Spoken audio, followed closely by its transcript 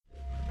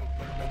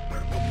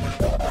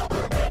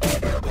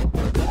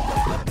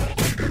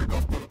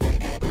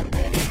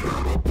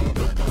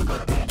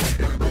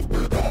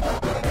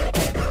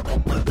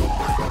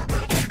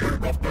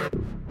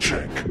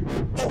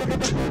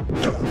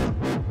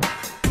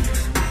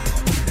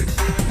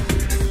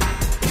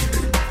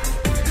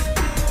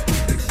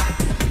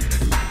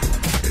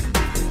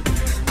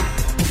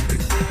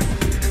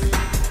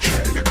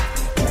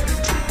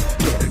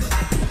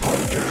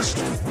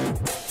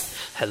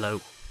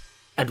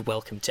and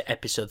welcome to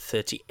episode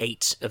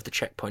 38 of the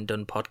Checkpoint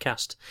Done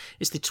podcast.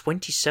 It's the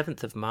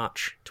 27th of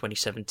March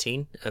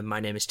 2017. My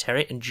name is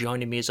Terry, and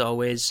joining me as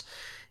always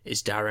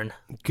is Darren.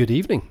 Good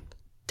evening.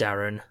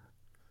 Darren,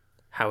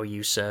 how are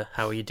you, sir?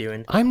 How are you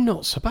doing? I'm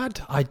not so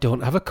bad. I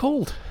don't have a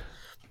cold.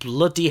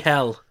 Bloody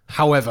hell.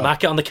 However,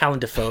 Mark it on the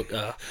calendar, folk.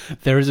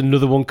 there is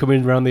another one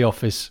coming around the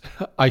office.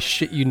 I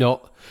shit you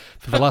not.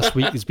 For the last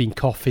week, there's been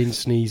coughing,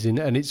 sneezing,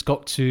 and it's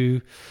got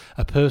to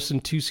a person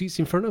 2 seats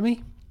in front of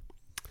me.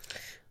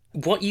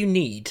 What you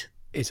need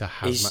is a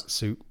hazmat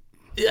suit.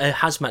 A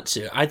hazmat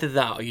suit. Either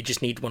that or you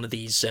just need one of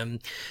these... do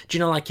you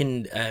know, like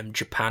in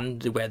Japan,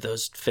 they wear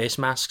those face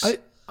masks?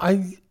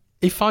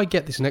 If I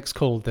get this next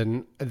cold,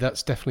 then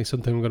that's definitely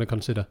something I'm going to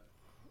consider.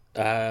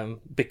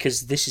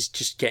 Because this is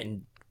just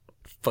getting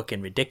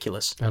fucking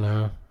ridiculous. I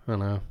know.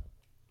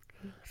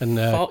 And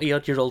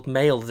 40-odd-year-old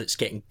male that's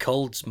getting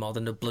colds more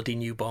than a bloody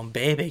newborn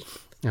baby.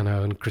 I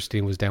know, and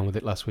Christine was down with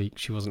it last week.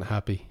 She wasn't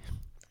happy.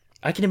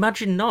 I can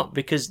imagine not,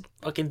 because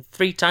fucking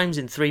 3 times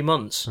in 3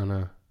 months. I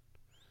know.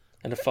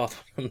 And a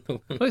fourth one.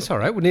 Well, it's all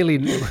right. We're nearly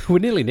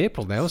in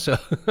April now, so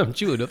I'm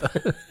due another.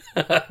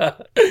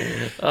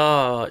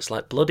 Oh, it's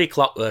like bloody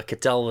clockwork, I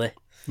tell thee.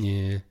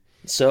 Yeah.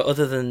 So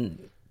other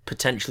than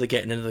potentially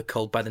getting another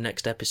cold by the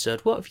next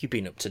episode, what have you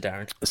been up to,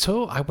 Darren?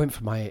 So I went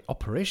for my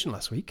operation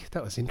last week.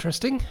 That was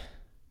interesting.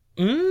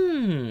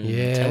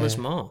 Yeah. Tell us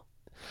more.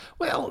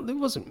 Well, there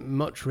wasn't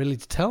much really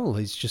to tell.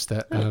 It's just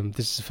that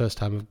this is the first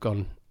time I've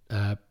gone...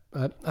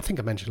 I think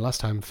I mentioned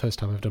last time, first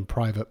time I've done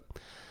private.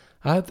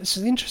 This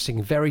is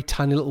interesting, very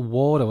tiny little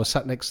ward. I was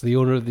sat next to the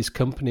owner of this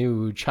company.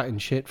 We were chatting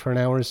shit for an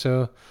hour or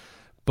so.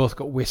 Both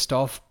got whisked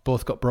off,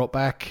 both got brought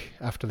back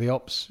after the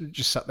ops.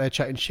 Just sat there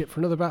chatting shit for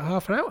another about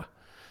half an hour.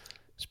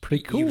 It's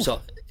pretty cool.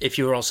 If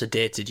you were all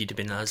sedated, you'd have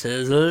been like...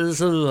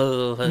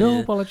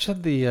 No, well, I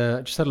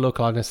just had a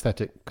local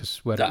anaesthetic because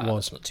where it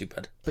was. That's not too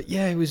bad. But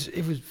yeah, it was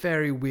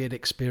very weird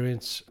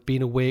experience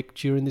being awake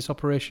during this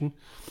operation.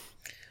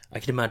 I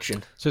can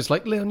imagine. So it's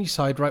like, lay on your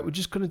side, right? We're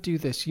just going to do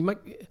this. You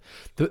might.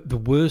 The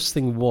worst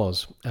thing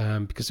was,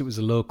 because it was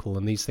a local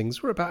and these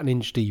things were about an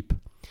inch deep,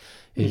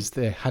 is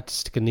they had to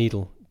stick a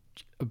needle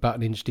about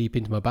an inch deep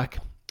into my back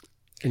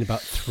in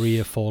about 3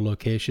 or 4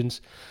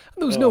 locations.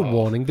 And there was no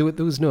warning.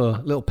 There was no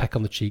little peck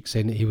on the cheek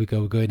saying, here we go,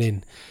 we're going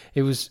in.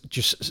 It was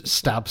just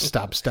stab,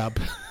 stab,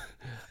 stab.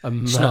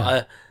 It's not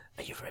a,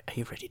 are you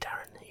ready,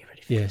 Darren? Are you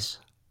ready for this?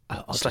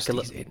 I'll it's just like a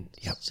little... in.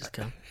 Yep. Just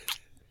go.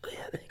 Oh,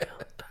 yeah, there you go.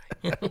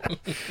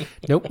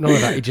 Nope, none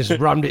of that. He just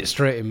rammed it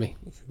straight in me.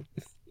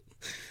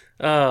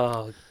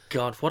 Oh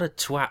God, what a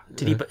twat!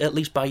 Did he at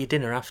least buy you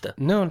dinner after?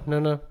 No.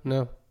 Nothing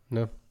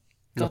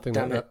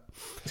damn like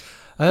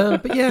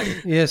that. But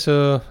yeah.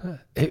 So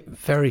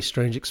very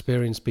strange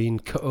experience being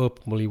cut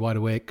open while you're wide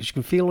awake because you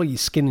can feel all your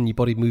skin and your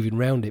body moving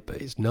around it, but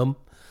it's numb.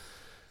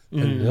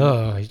 And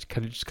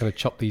you just kind of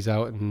chop these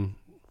out. And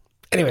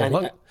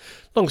anyway,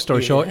 long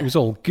story short, it was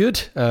all good.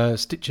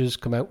 Stitches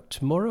come out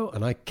tomorrow,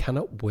 and I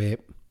cannot wait.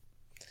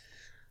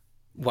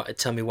 What?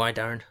 Tell me why,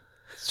 Darren?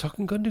 So I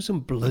can go and do some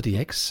bloody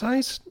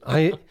exercise.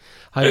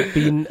 I've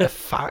been a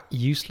fat,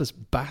 useless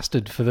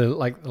bastard for the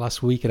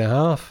last week and a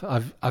half.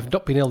 I've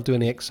not been able to do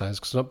any exercise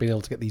because I've not been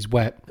able to get these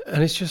wet.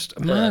 And it's just,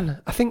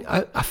 man, I think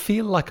I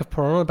feel like I've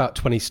put on about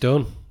 20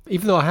 stone.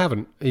 Even though I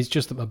haven't. It's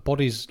just that my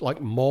body's like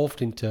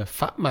morphed into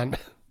fat man.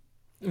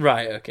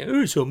 Right, okay.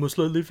 Oh, it's almost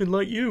like living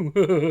like you.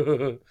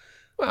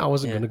 Well, I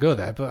wasn't going to go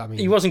there, but I mean...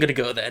 He wasn't going to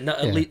go there, not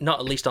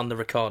at least on the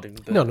recording.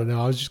 But... No,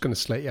 I was just going to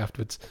slate you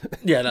afterwards.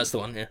 Yeah, that's the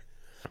one, yeah.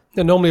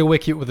 And normally I'll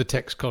wake you up with a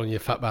text calling you a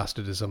fat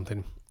bastard or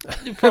something.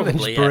 Probably, and then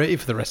just berate you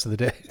for the rest of the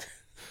day.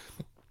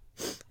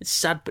 It's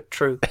sad but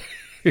true.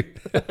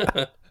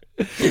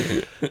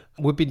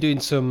 We've been doing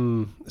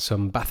some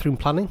bathroom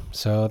planning,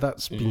 so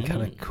that's been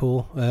kind of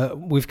cool.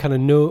 We've kind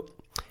of know...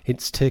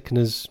 It's taken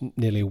us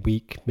nearly a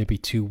week, maybe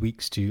 2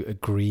 weeks to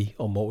agree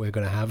on what we're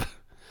going to have.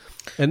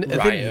 And at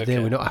the end of the day,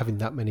 we're not having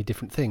that many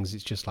different things.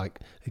 It's just like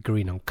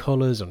agreeing on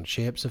colours, on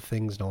shapes of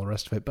things and all the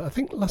rest of it. But I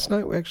think last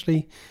night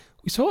we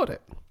sorted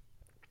it.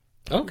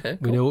 Okay, cool.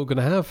 We know what we're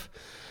going to have.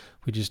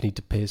 We just need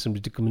to pay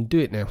somebody to come and do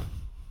it now.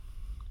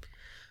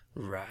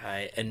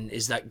 Right. And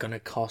is that going to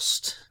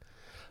cost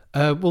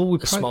a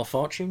small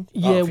fortune?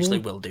 Yeah, obviously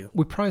will do.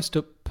 We priced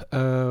up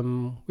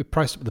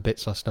the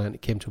bits last night and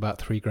it came to about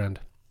 $3,000.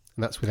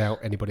 And that's without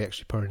anybody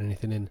actually pouring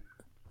anything in.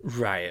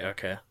 Right,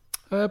 okay.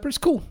 But it's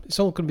cool. It's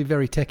all going to be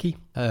very techy.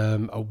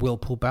 A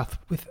Whirlpool bath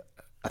with,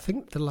 I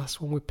think the last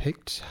one we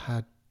picked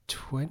had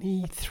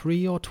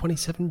 23 or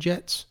 27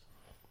 jets.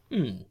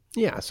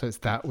 Yeah, so it's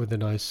that with a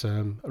nice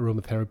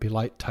aromatherapy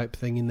light type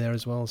thing in there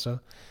as well. So,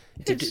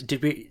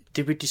 did we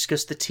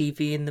discuss the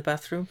TV in the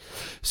bathroom?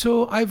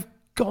 So I've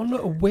gone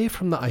away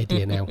from that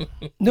idea now.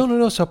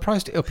 No. So I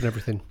priced it up and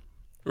everything.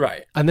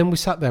 Right. And then we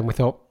sat there and we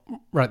thought,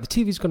 right, the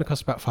TV's going to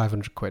cost about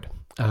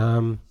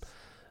 £500.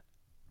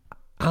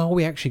 Are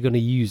we actually going to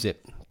use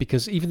it?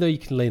 Because even though you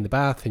can lay in the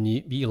bath and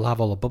you'll have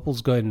all the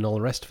bubbles going and all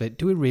the rest of it,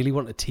 do we really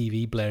want a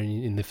TV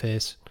blaring in the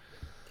face?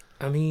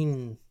 I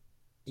mean,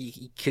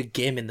 you could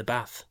game in the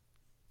bath.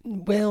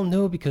 Well,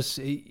 no, because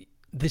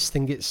this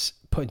thing gets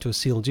put into a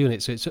sealed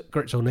unit, so it's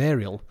got its own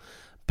aerial,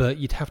 but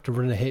you'd have to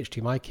run a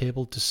HDMI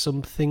cable to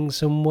something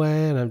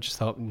somewhere, and I just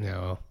thought,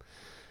 no.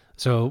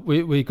 So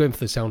we're going for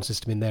the sound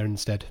system in there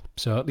instead.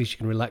 So at least you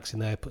can relax in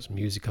there, put some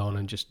music on,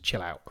 and just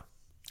chill out.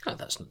 Oh,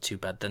 that's not too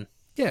bad then.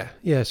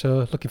 Yeah,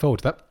 so looking forward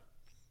to that.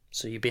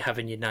 So you'll be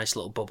having your nice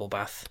little bubble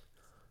bath.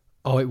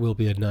 Oh, it will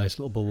be a nice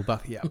little bubble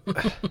bath, yeah.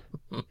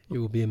 It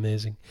will be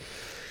amazing.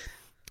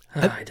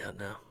 I don't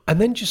know.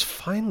 And then just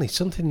finally,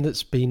 something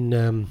that's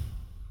been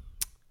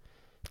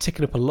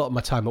taking up a lot of my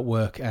time at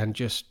work and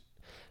just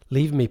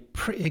leaving me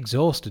pretty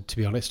exhausted, to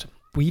be honest.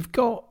 We've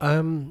got,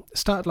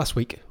 started last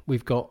week,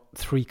 we've got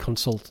 3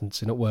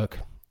 consultants in at work.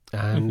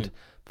 And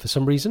for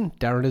some reason,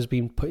 Darren has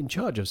been put in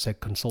charge of said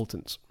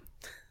consultants.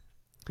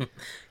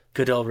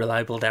 Good old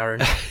reliable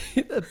Darren.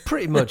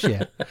 Pretty much,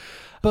 yeah.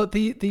 But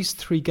these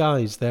 3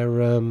 guys, they're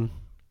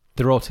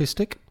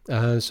autistic,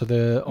 so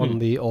they're on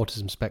the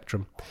autism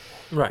spectrum.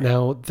 Right.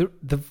 Now,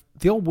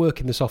 they all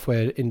work in the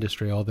software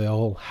industry, or they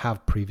all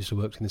have previously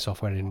worked in the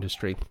software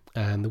industry,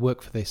 and they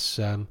work for this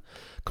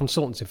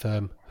consultancy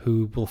firm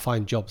who will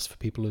find jobs for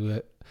people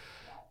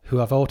who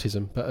have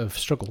autism but have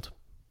struggled.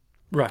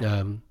 Right.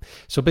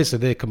 So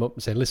basically, they come up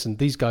and say, "Listen,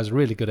 these guys are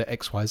really good at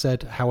X, Y, Z.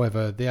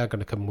 However, they are going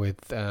to come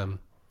with, a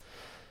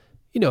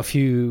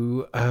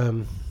few."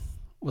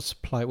 What's the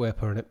polite way of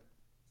putting it?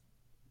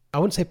 I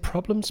wouldn't say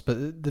problems,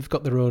 but they've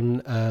got their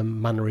own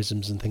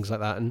mannerisms and things like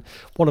that. And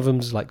one of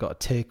them's like got a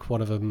tic.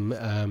 One of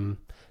them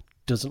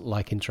doesn't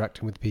like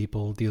interacting with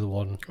people. The other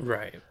one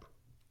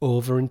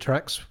over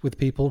interacts with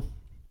people.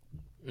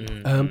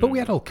 But we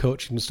had all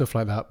coaching and stuff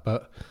like that.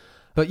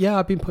 But yeah,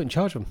 I've been put in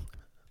charge of them.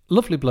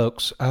 Lovely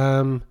blokes.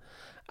 And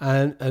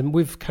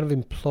we've kind of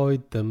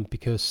employed them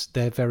because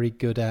they're very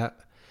good at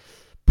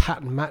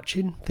pattern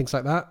matching, things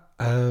like that.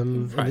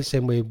 In the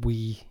same way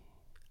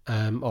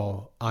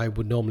or I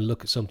would normally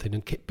look at something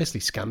and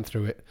basically scan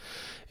through it.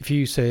 If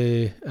you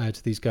say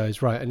to these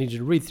guys, right, I need you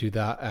to read through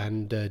that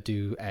and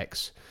do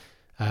X,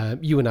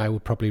 you and I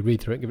would probably read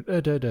through it and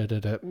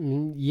give it,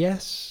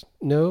 yes,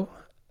 no,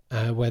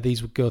 where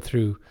these would go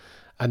through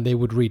and they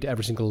would read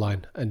every single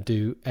line and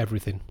do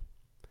everything.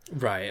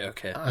 Right,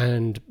 okay.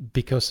 And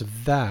because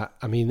of that,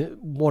 I mean,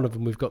 one of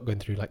them we've got going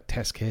through like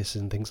test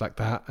cases and things like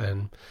that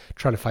and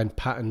trying to find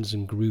patterns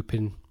and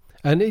grouping.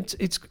 And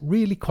it's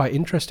really quite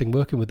interesting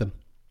working with them.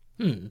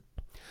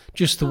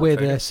 Just the way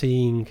they're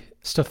seeing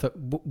stuff that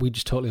we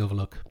just totally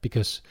overlook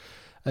because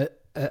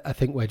I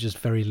think we're just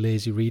very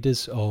lazy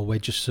readers, or we're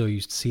just so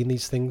used to seeing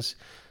these things.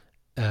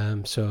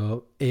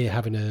 So A,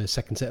 having a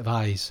second set of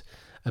eyes,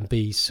 and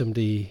B,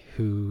 somebody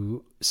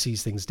who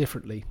sees things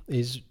differently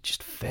is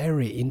just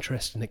very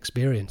interesting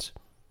experience.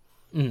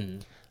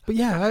 But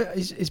yeah,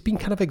 it's been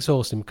kind of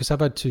exhausting because I've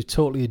had to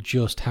totally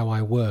adjust how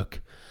I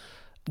work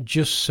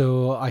just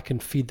so I can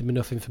feed them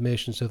enough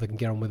information so they can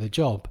get on with their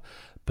job,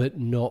 but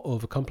not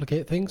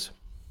overcomplicate things.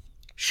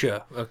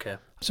 Sure, okay.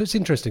 So it's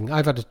interesting.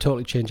 I've had to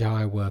totally change how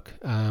I work.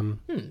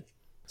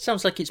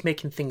 Sounds like it's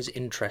making things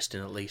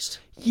interesting, at least.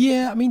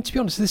 Yeah, I mean, to be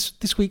honest,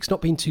 this week's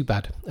not been too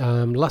bad.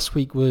 Last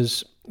week there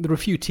were a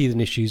few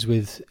teething issues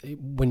with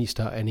when you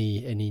start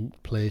any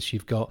place.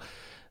 You've got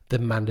the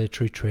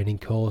mandatory training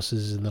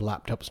courses and the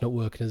laptop's not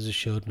working as it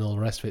should and all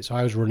the rest of it. So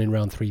I was running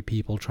around 3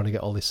 people trying to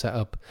get all this set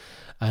up,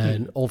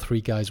 and all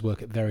 3 guys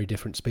work at very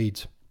different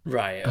speeds.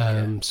 Right,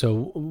 okay.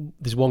 So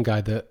there's one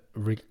guy that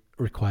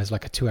requires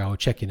like a 2-hour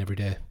check-in every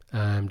day,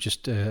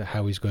 just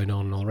how he's going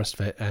on and all the rest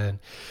of it. And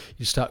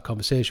you start a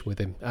conversation with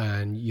him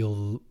and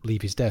you'll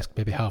leave his desk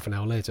maybe half an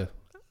hour later.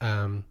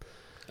 Oh,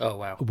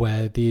 wow.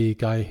 Where the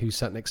guy who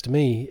sat next to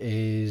me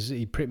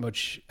he pretty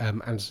much,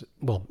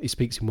 he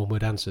speaks in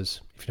one-word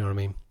answers, if you know what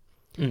I mean.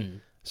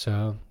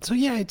 So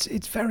yeah,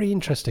 it's very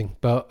interesting.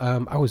 But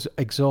I was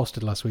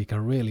exhausted last week. I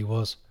really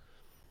was.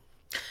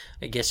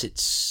 I guess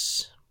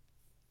it's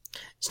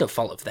no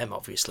fault of them,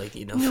 obviously.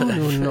 No, not at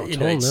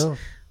all, no.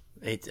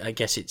 I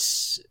guess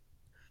it's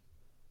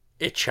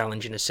a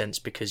challenge in a sense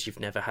because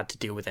you've never had to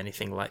deal with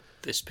anything like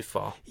this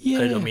before. Yeah.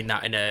 I don't mean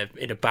that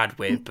in a bad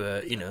way,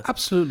 but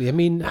Absolutely. I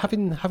mean,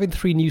 having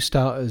 3 new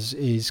starters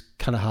is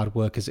kind of hard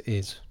work as it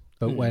is,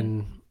 but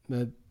when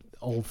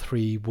all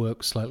 3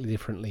 work slightly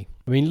differently.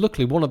 I mean,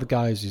 luckily one of the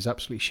guys is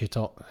absolutely shit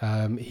hot.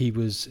 He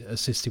was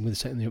assisting with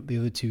setting up the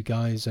other 2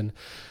 guys, and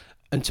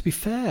to be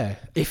fair,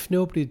 if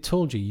nobody had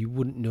told you, you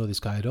wouldn't know this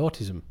guy had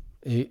autism.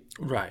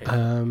 Right.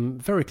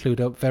 Very clued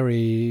up,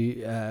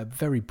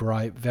 very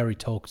bright, very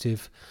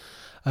talkative,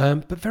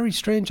 but very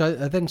strange.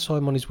 I then saw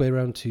him on his way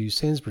around to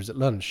Sainsbury's at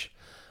lunch,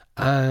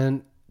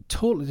 and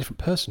totally different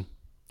person.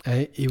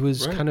 He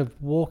was kind of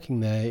walking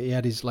there. He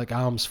had his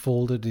arms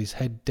folded, his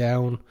head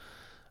down,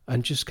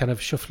 and just kind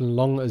of shuffling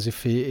along as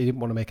if he didn't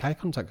want to make eye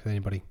contact with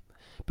anybody.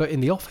 But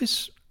in the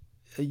office,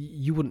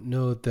 you wouldn't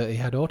know that he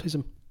had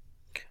autism.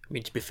 I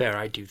mean, to be fair,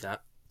 I do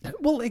that.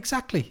 Well,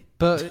 exactly,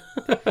 but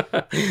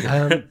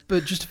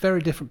just a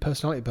very different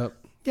personality. But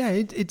yeah,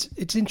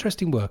 it's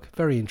interesting work,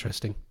 very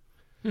interesting.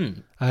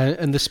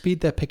 And the speed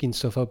they're picking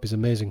stuff up is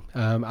amazing.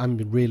 I'm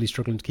really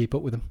struggling to keep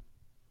up with them.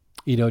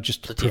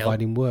 Just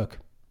providing work.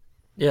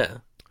 Yeah.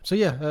 So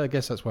yeah, I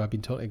guess that's why I've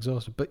been totally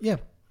exhausted. But yeah,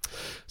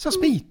 So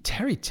that's me.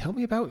 Terry, tell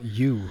me about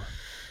you.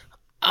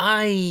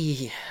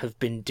 I have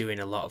been doing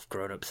a lot of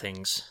grown-up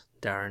things,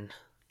 Darren.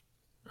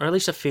 Or at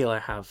least I feel I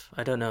have.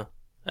 I don't know.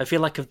 I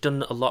feel like I've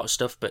done a lot of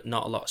stuff, but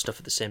not a lot of stuff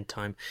at the same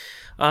time.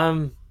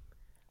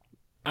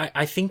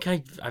 I think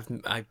I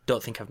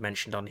don't think I've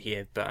mentioned on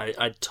here, but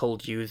I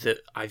told you that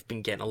I've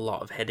been getting a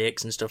lot of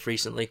headaches and stuff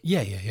recently.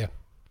 Yeah.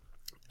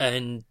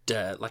 And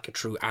like a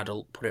true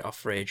adult, put it off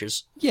for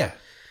ages. Yeah.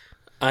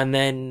 And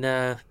then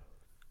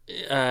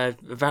a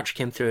voucher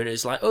came through and it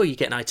was like, oh, you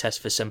get an eye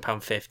test for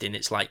 £7.50, and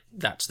it's like,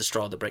 that's the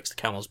straw that breaks the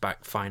camel's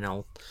back. Fine,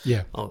 I'll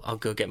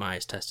go get my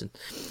eyes tested.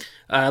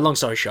 Long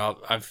story short,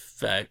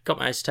 I've got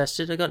my eyes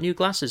tested. I got new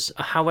glasses.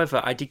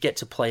 However, I did get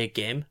to play a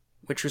game,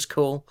 which was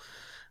cool.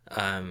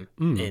 In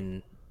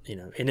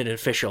an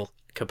official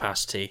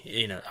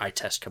capacity, eye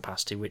test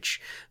capacity,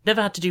 which I've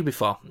never had to do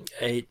before.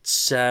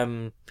 It's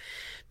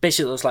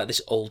basically looks like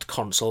this old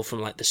console from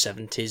like the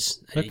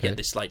 70s. And you get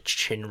this like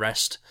chin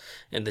rest,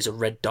 and there's a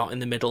red dot in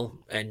the middle,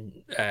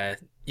 and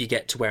you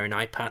get to wear an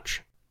eye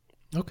patch.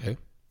 Okay.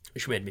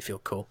 Which made me feel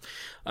cool.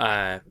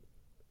 And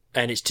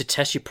it's to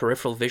test your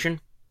peripheral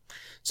vision.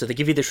 So they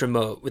give you this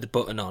remote with a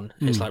button on.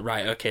 It's like,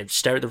 right, okay,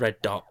 stare at the red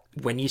dot.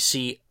 When you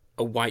see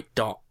a white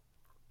dot,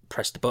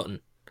 press the button.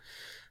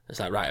 It's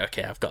like, right,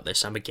 okay, I've got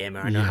this. I'm a gamer.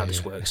 I know how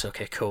this works.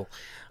 Okay, cool.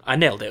 I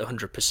nailed it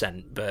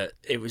 100%, but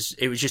it was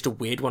just a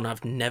weird one.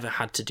 I've never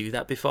had to do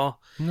that before.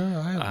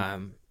 No, I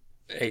haven't.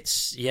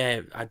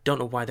 I don't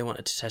know why they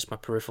wanted to test my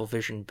peripheral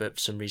vision, but for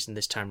some reason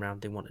this time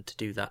around they wanted to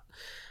do that.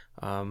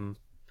 So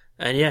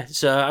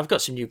I've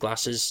got some new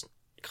glasses.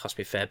 It cost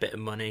me a fair bit of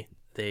money.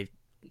 I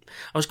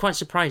was quite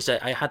surprised.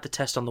 I had the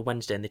test on the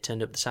Wednesday and they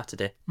turned up the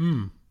Saturday,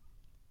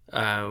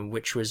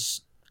 which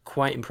was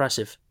quite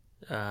impressive.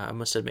 I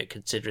must admit,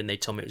 considering they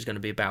told me it was going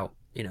to be about,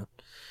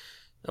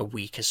 a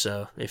week or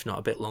so, if not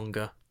a bit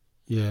longer.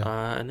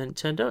 Yeah. And then it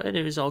turned out and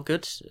it was all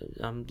good.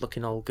 I'm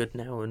looking all good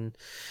now, and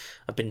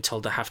I've been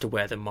told I have to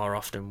wear them more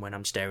often when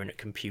I'm staring at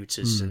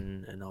computers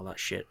and all that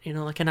shit.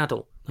 Like an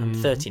adult. I'm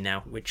 30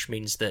 now, which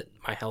means that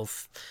my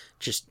health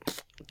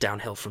just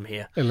downhill from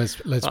here. And let's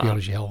be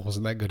honest, your health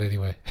wasn't that good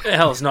anyway.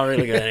 Health's not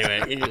really good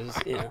anyway. It was,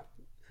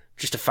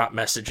 just a fat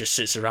mess that just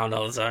sits around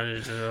all the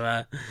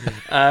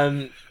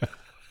time.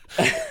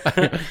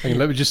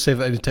 Let me just save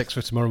that in a text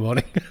for tomorrow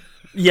morning.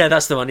 Yeah,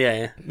 that's the one.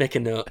 Yeah. Make a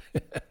note.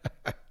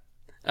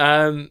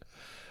 Other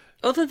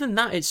than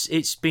that,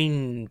 it's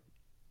been.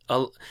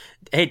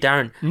 Hey,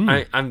 Darren,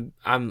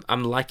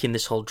 I'm liking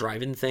this whole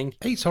driving thing.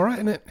 Hey, it's all right,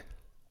 isn't it?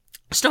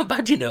 It's not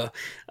bad,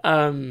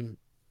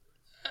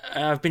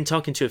 I've been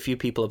talking to a few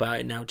people about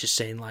it now, just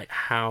saying like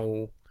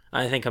how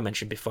I think I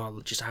mentioned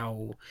before, just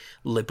how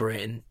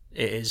liberating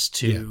it is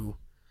to.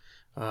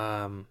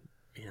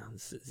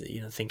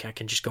 Think I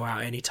can just go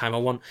out anytime I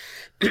want.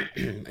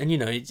 And,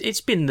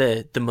 it's been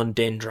the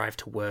mundane drive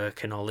to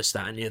work and all this,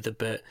 that, and the other,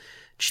 but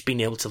just being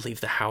able to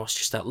leave the house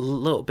just that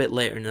little bit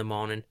later in the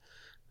morning.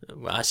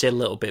 Well, I say a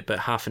little bit, but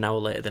half an hour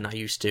later than I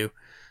used to,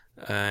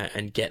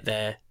 and get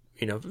there,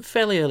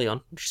 fairly early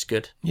on, which is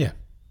good. Yeah.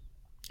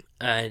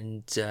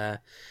 And,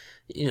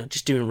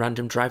 just doing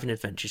random driving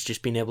adventures,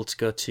 just being able to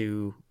go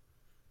to,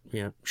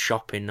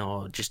 shopping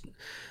or just...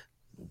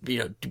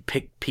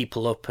 pick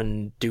people up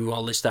and do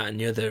all this, that, and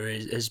the other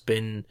has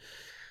been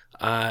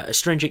a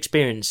strange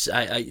experience.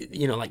 I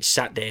like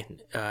Saturday,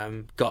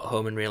 got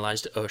home and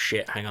realised, oh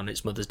shit, hang on,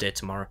 it's Mother's Day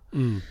tomorrow.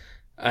 And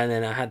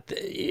then I had,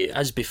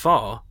 as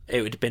before,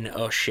 it would have been,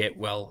 oh shit,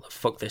 well,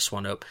 fuck this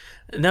one up.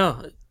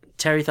 No,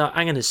 Terry thought,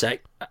 hang on a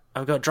sec,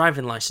 I've got a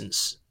driving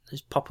licence.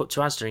 Just pop up to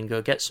Asda and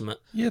go get some.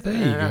 Yeah, there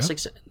you go.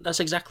 That's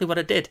exactly what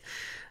I did.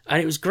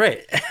 And it was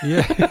great.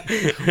 Yeah.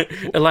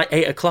 At like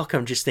 8 o'clock,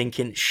 I'm just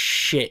thinking,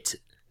 shit.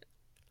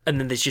 And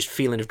then this just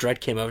feeling of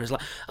dread came over. And it's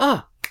like,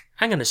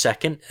 hang on a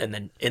second. And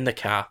then in the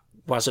car,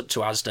 was up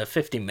to Asda.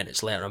 15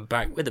 minutes later, I'm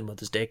back with a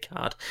Mother's Day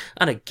card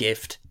and a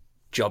gift.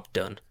 Job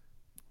done.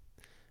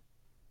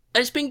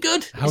 And it's been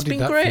good. It's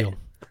been great. Feel?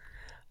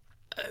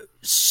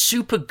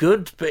 Super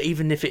good, but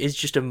even if it is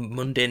just a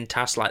mundane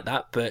task like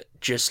that, but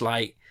just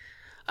like,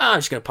 I'm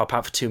just going to pop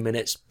out for 2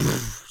 minutes,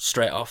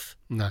 straight off.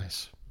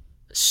 Nice.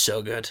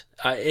 So good.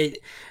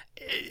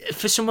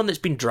 For someone that's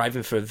been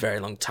driving for a very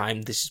long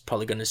time, this is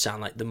probably going to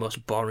sound like the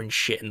most boring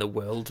shit in the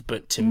world,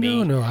 but to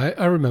me... No,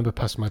 I remember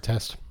passing my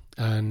test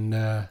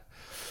and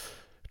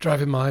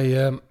driving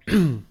my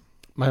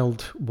my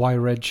old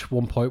Y-Reg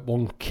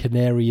 1.1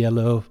 Canary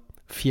Yellow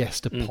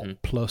Fiesta Pop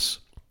Plus.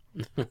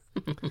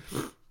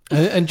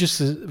 and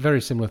just a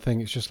very similar thing.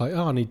 It's just like,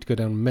 I need to go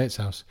down to my mate's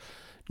house.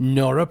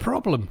 Not a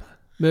problem.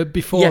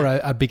 Before,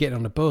 I'd be getting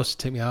on a bus,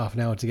 take me half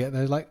an hour to get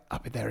there. Like, I'll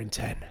be there in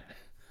 10.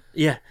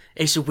 Yeah,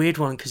 it's a weird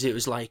one because it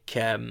was like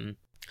I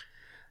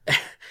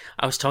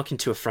was talking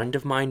to a friend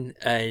of mine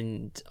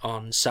and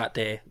on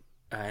Saturday,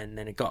 and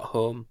then I got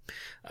home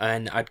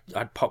and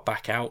I'd pop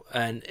back out,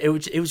 and it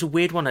was a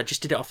weird one. I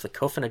just did it off the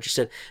cuff and I just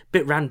said,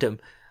 bit random,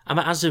 I'm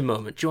at Asda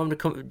moment. Do you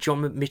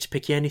want me to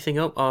pick you anything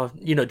up, or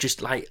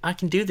just like, I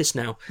can do this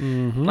now.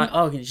 Like,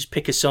 can you just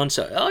pick a so and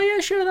so? Oh yeah,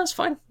 sure, that's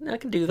fine. I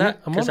can do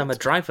that because I'm a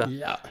driver,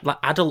 like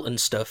adult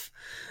and stuff.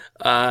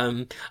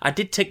 I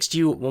did text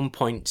you at one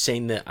point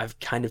saying that I've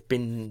kind of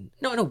been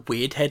not in a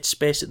weird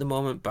headspace at the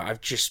moment, but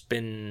I've just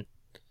been,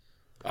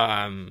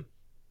 I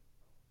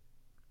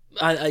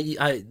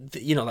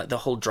like the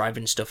whole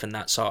driving stuff and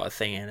that sort of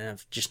thing, and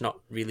I've just not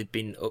really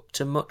been up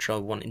to much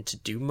or wanting to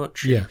do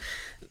much. Yeah,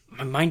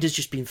 my mind has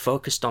just been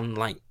focused on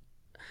like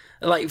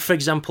for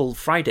example,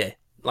 Friday.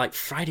 Like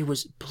Friday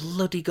was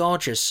bloody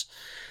gorgeous,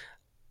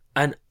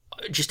 and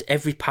just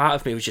every part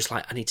of me was just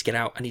like, I need to get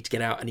out, I need to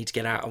get out, I need to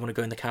get out, I want to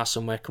go in the car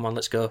somewhere, come on,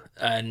 let's go.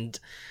 And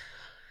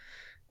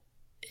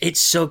it's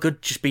so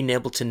good just being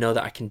able to know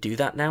that I can do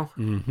that now.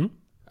 Mm-hmm.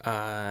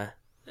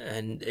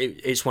 And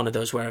it's one of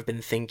those where I've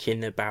been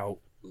thinking about,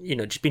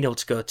 just being able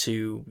to go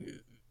to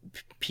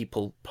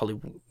people probably,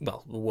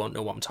 won't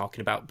know what I'm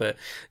talking about, but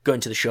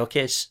going to the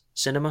Showcase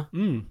cinema.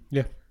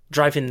 Yeah.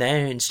 Driving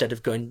there instead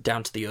of going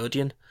down to the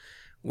Odeon,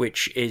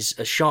 which is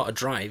a shorter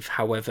drive.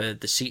 However,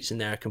 the seats in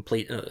there are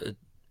complete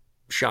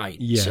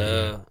shite. Yeah.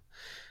 So,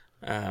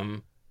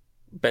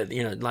 but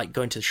like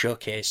going to the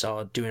Showcase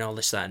or doing all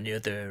this, that, and the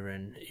other,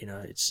 and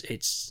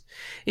it's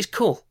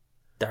cool,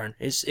 Darren.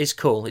 It's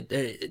cool.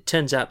 It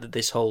turns out that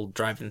this whole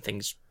driving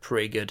thing's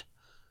pretty good.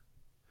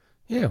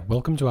 Yeah,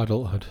 welcome to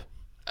adulthood.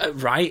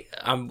 Right,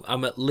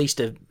 I'm at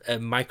least a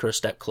micro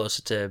step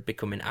closer to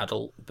becoming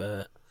adult,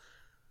 but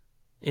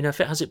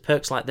if it has its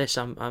perks like this,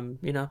 I'm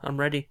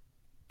ready.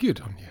 Good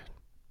on you.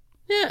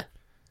 Yeah.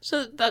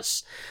 So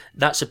that's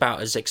about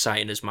as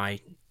exciting as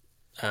my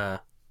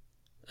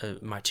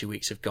 2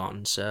 weeks have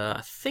gone. So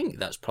I think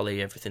that's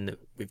probably everything that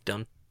we've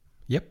done.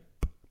 Yep.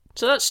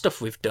 So that's stuff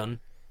we've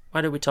done.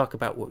 Why don't we talk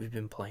about what we've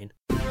been playing?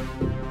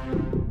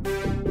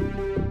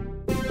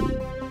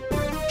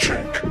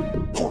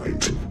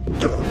 Checkpoint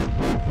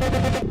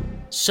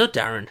done. So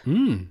Darren,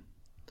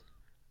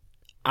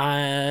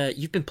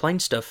 you've been playing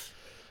stuff.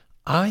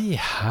 I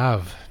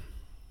have.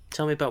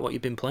 Tell me about what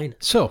you've been playing.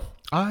 So,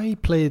 I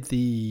played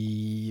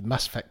the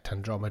Mass Effect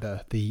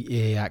Andromeda, the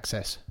EA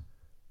Access.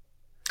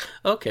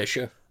 Okay,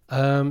 sure.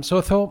 So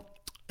I thought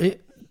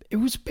it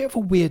was a bit of a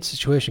weird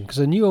situation because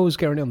I knew I was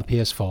getting it on the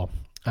PS4.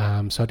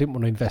 So I didn't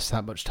want to invest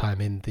that much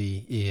time in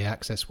the EA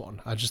Access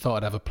one. I just thought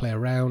I'd have a play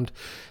around,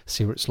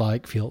 see what it's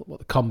like, feel what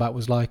the combat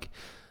was like.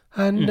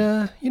 And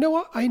you know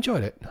what? I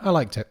enjoyed it. I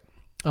liked it.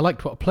 I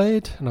liked what I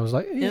played, and I was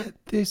like,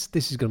 this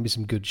is going to be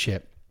some good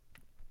shit.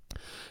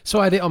 So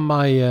I had it on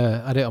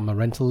my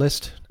rental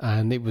list,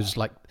 and it was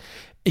like,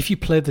 if you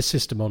play the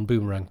system on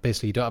Boomerang,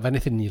 basically you don't have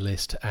anything in your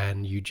list,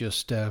 and you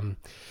just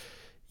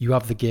you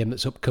have the game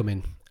that's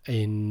upcoming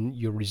in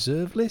your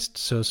reserve list.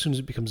 So as soon as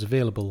it becomes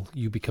available,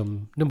 you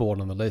become number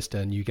one on the list,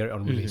 and you get it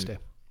on release day.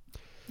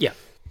 Yeah.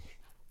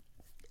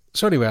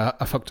 So anyway,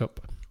 I fucked up.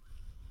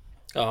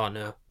 Oh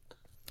no.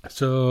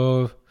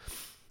 So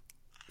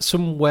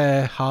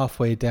somewhere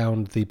halfway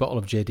down the bottle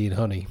of JD and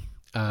Honey.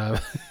 I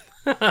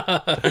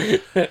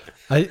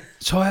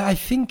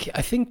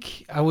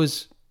think I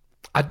was.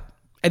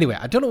 Anyway,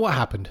 I don't know what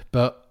happened,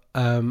 but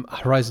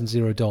Horizon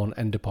Zero Dawn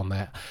ended up on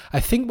there. I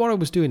think what I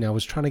was doing, I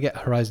was trying to get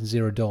Horizon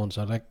Zero Dawn,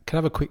 so I could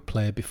have a quick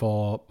play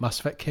before Mass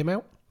Effect came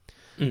out,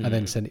 and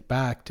then send it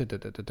back.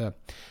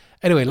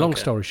 Anyway, long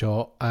story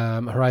short,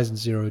 Horizon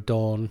Zero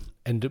Dawn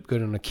ended up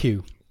going on a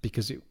queue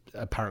because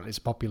apparently it's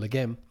a popular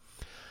game.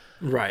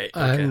 Right.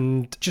 Okay.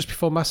 And just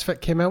before Mass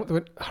Effect came out, they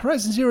went,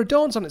 Horizon Zero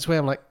Dawn's on its way.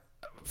 I'm like,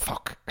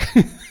 fuck.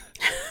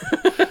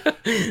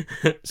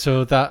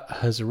 So that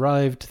has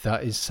arrived.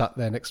 That is sat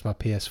there next to my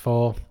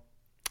PS4.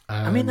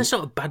 I mean, that's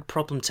not a bad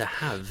problem to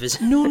have, is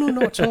it? No,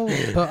 not at all.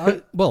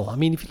 But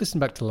if you listen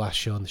back to the last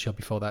show and the show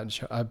before that,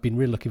 I've been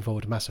really looking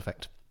forward to Mass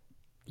Effect.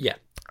 Yeah.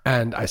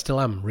 And I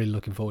still am really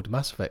looking forward to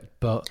Mass Effect.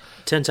 But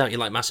turns out you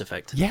like Mass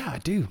Effect. Yeah, I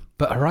do.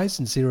 But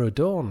Horizon Zero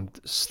Dawn,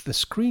 the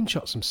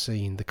screenshots I'm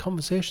seeing, the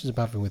conversations I'm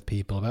having with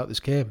people about this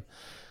game,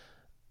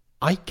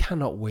 I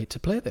cannot wait to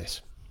play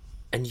this.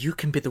 And you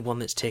can be the one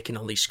that's taking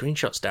all these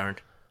screenshots, Darren.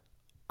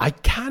 I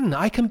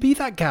can be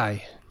that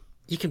guy.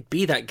 You can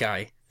be that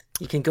guy.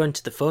 You can go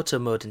into the photo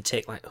mode and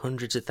take like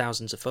hundreds of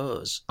thousands of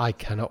photos. I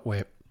cannot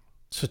wait.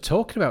 So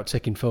talking about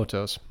taking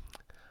photos.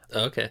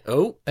 Okay.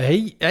 Oh.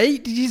 Hey,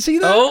 did you see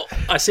that? Oh,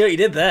 I see what you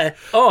did there.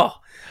 Oh.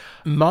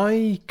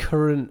 My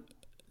current...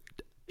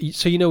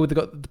 So you know we've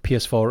got the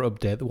PS4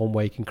 update, the one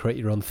where you can create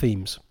your own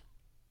themes?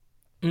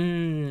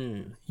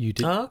 You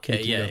did. Oh, okay,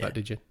 you didn't know that,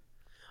 did you?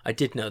 I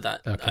did know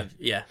that.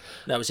 Okay.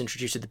 That was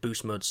introduced with the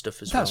boost mode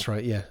stuff as well. That's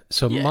right, yeah.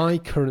 So my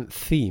current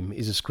theme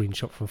is a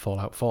screenshot from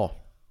Fallout 4.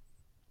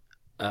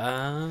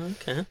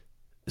 Okay.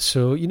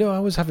 So, I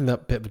was having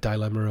that bit of a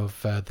dilemma of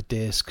the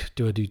disc.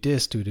 Do I do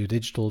disc? Do I do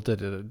digital?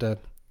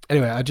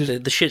 Anyway, I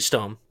just... The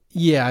shitstorm.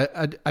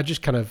 Yeah, I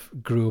just kind of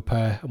grew up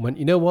and went,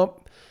 you know what?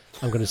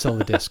 I'm going to sell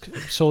the disc.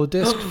 Sold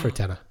the disc for a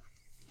tenner.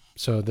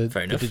 So the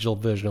digital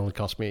version only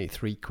cost me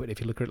 £3 if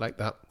you look at it like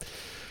that.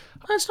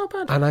 That's not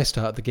bad. And I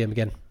started the game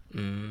again.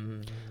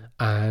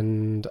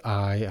 And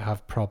I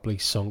have probably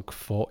sunk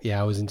 40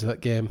 hours into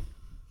that game.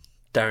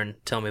 Darren,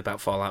 tell me about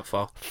Fallout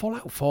 4.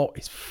 Fallout 4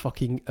 is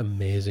fucking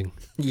amazing.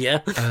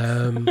 Yeah.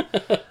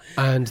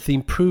 And the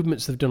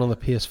improvements they've done on the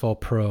PS4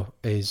 Pro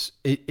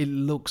it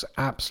looks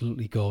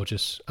absolutely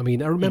gorgeous. I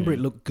mean, I remember it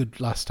looked good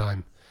last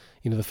time,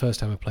 the first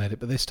time I played it,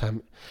 but this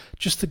time,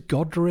 just the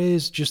God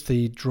rays, just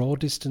the draw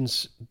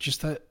distance,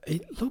 just that,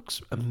 it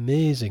looks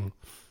amazing.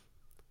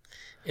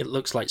 It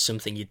looks like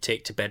something you'd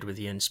take to bed with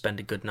you and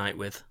spend a good night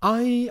with.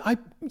 Probably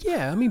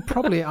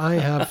I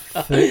have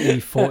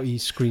 30, 40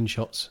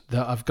 screenshots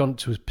that I've gone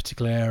to a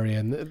particular area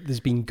and there's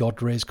been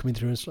God rays coming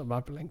through and stuff.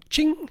 I've been like,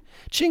 ching,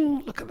 ching,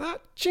 look at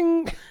that,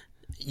 ching.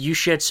 You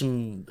shared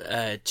some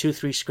 2 or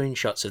 3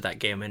 screenshots of that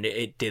game and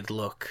it did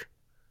look...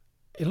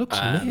 It looks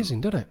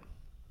amazing, doesn't it?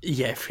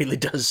 Yeah, it really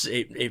does.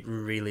 It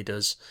really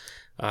does.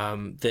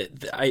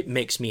 It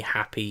makes me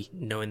happy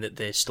knowing that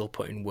they're still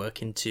putting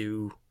work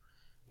into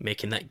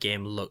making that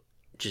game look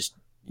just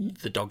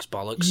the dog's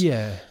bollocks.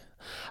 Yeah.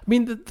 I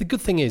mean, the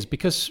good thing is,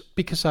 because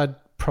I'd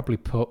probably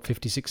put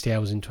 50, 60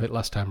 hours into it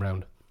last time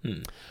round,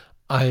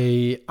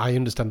 I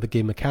understand the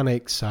game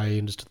mechanics, I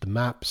understood the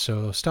map,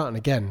 so starting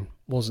again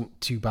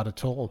wasn't too bad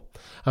at all.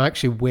 I'm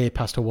actually way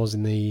past I was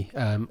in the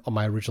on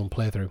my original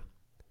playthrough.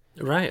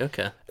 Right,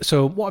 okay.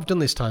 So what I've done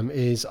this time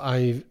is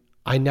I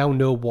now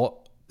know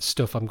what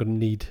stuff I'm going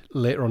to need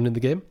later on in the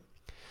game.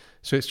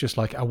 So it's just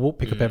like, I won't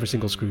pick up every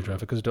single screwdriver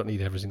because I don't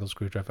need every single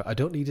screwdriver. I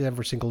don't need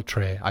every single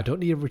tray. I don't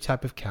need every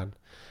type of can.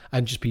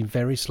 And just being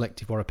very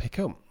selective what I pick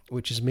up,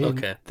 which has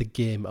made the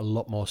game a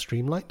lot more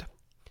streamlined.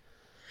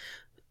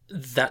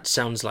 That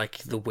sounds like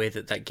the way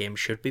that game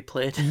should be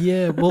played.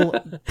 Yeah, well,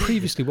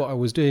 previously what I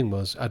was doing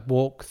was I'd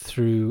walk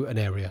through an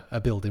area,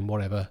 a building,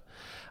 whatever.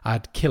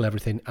 I'd kill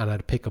everything and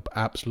I'd pick up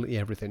absolutely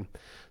everything.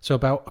 So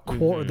about a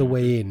quarter of the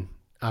way in,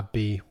 I'd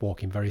be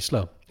walking very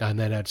slow. And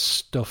then I'd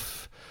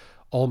stuff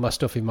all my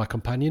stuff in my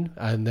companion,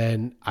 and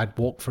then I'd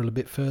walk for a little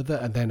bit further,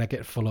 and then I'd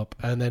get full up,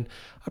 and then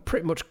I'd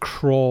pretty much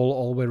crawl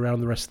all the way around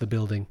the rest of the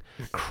building,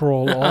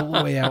 crawl all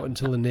the way out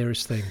until the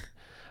nearest thing,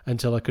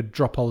 until I could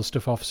drop all the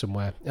stuff off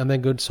somewhere, and then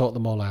go and sort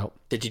them all out.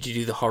 Did you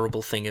do the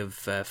horrible thing of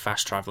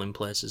fast travelling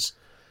places?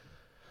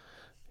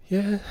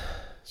 Yeah,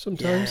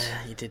 sometimes.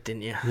 Yeah, you did,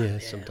 didn't you? Yeah,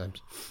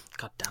 sometimes.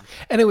 God damn.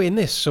 Anyway, in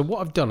this, so what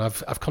I've done,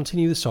 I've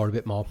continued the story a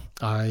bit more.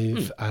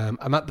 I'm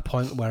at the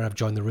point where I've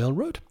joined the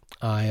Railroad.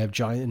 I have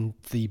joined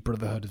the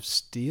Brotherhood of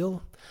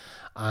Steel,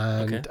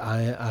 and I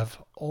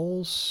have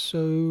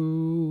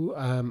also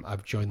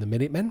I've joined the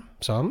Minutemen.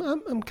 So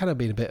I'm kind of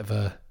being a bit of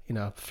a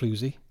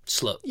floozy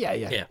slut.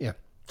 Yeah.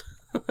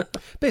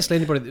 Basically,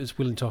 anybody that was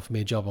willing to offer me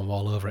a job, I'm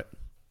all over it.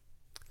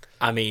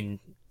 I mean,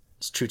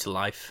 it's true to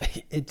life.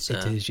 It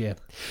is, yeah.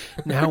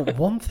 Now,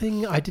 one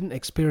thing I didn't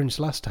experience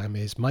last time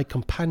is my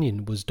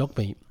companion was dog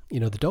meat. You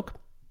know, the dog.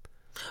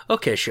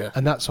 Okay, sure.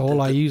 And that's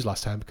all I used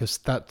last time because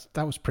that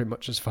was pretty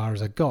much as far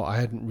as I got. I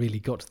hadn't really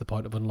got to the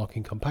point of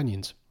unlocking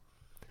companions.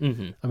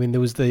 Mm-hmm. I mean,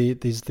 there's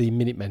the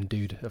Minutemen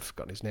dude. I've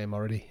forgotten his name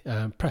already.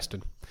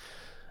 Preston.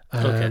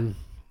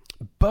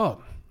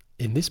 But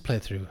in this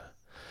playthrough,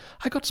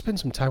 I got to spend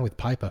some time with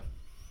Piper.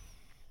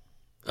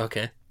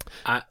 Okay.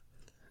 I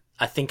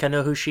think I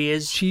know who she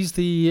is. She's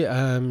the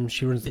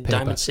she runs the paper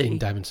Diamond City? in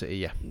Diamond City.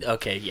 Yeah.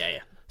 Okay.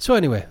 Yeah. So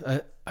anyway,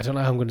 I don't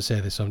know how I'm going to say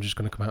this, so I'm just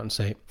going to come out and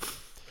say it.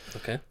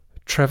 Okay.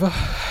 Trevor,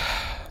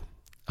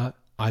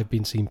 I've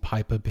been seeing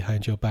Piper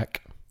behind your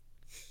back.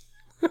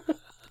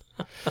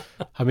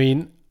 I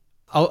mean,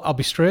 I'll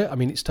be straight. I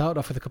mean, it started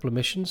off with a couple of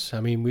missions.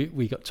 I mean,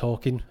 we got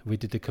talking. We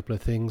did a couple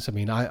of things. I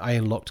mean, I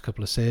unlocked a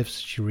couple of saves.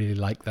 She really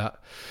liked that.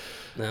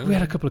 No. We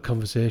had a couple of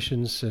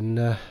conversations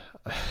and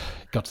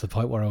got to the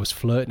point where I was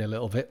flirting a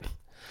little bit.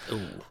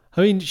 Ooh.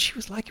 I mean, she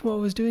was liking what I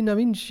was doing. I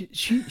mean,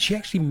 she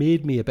actually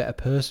made me a better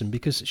person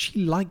because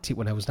she liked it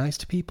when I was nice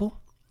to people.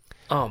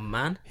 Oh,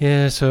 man.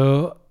 Yeah,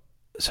 so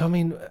I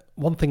mean,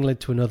 one thing led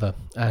to another,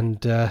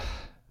 and I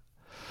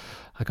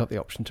got the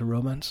option to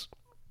romance,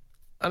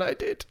 and I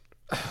did.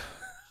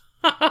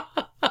 Are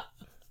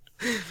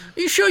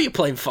you sure you're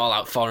playing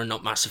Fallout 4 and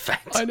not Mass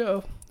Effect? I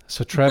know.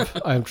 So,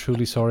 Trev, I am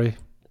truly sorry,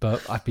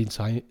 but I've been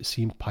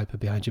seeing Piper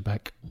behind your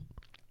back.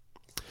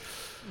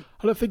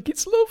 I don't think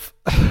it's love.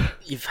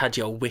 You've had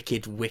your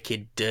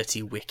wicked,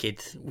 dirty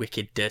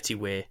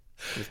way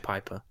with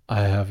Piper.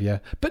 I have, yeah.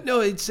 But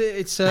no, it's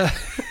it's a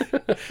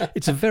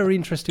very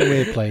interesting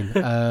way of playing.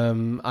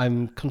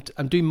 I'm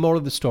doing more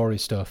of the story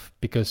stuff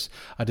because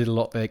I did a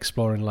lot of the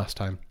exploring last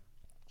time.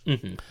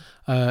 Mm-hmm.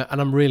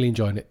 And I'm really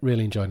enjoying it.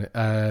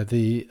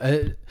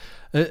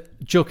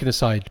 Joking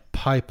aside,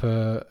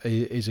 Piper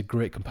is a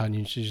great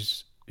companion.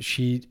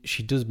 She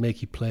does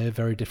make you play a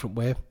very different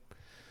way.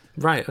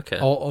 Right, okay.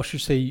 Or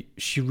should I say,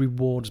 she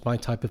rewards my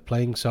type of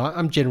playing. So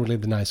I'm generally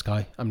the nice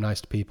guy. I'm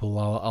nice to people.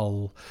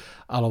 I'll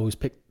always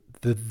pick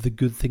the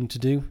good thing to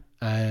do.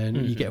 And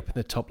you get up in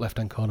the top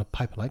left-hand corner,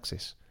 Piper likes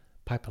this.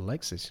 Piper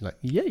likes this. You're like,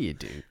 yeah, you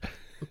do.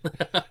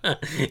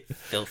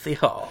 Filthy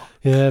whore.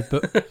 Yeah,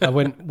 but I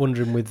went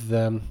wondering with,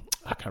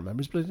 I can't remember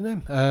his bloody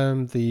name,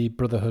 the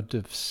Brotherhood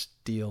of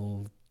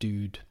Steel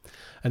dude.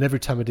 And every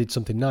time I did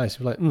something nice,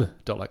 he was like,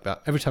 don't like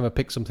that. Every time I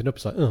picked something up,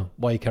 it's like,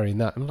 why are you carrying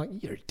that? I'm like,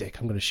 you're a dick.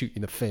 I'm going to shoot you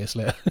in the face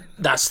later.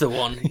 That's the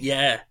one,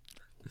 yeah.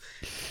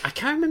 I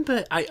can't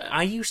remember.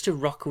 I used to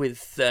rock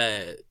with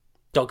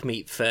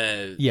Dogmeat for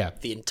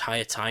the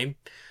entire time.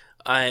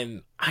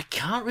 I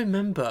can't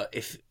remember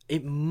if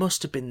it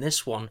must have been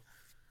this one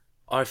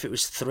or if it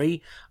was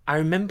 3. I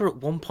remember at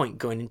one point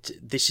going into,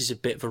 this is a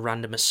bit of a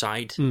random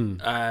aside.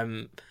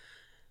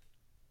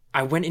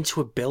 I went into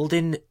a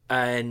building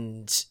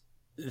and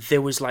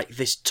there was like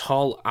this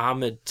tall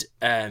armored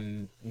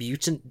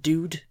mutant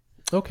dude.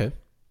 Okay.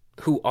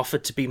 Who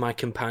offered to be my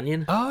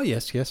companion. Oh,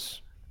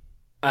 yes.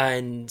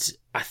 And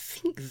I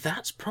think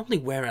that's probably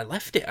where I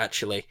left it,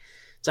 actually.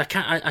 So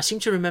I seem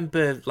to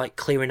remember like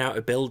clearing out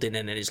a building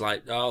and then he's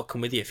like, "Oh, I'll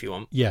come with you if you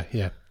want." Yeah.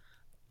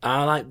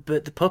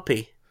 But the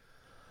puppy.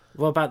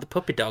 What about the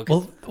puppy dog?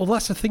 Well,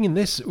 that's the thing in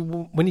this.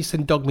 When you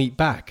send Dogmeat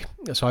back,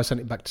 so I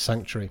sent it back to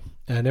Sanctuary,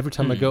 and every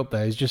time I go up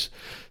there, he's just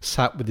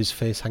sat with his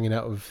face hanging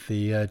out of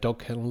the dog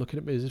kennel, looking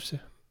at me as if,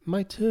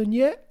 "My turn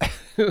yet?"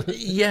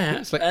 Yeah,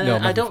 it's like, no,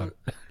 I don't.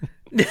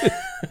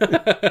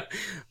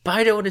 But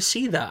I don't want to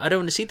see that. I don't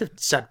want to see the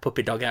sad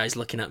puppy dog eyes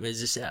looking at me. As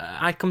just,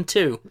 I come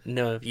too.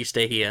 No, you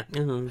stay here.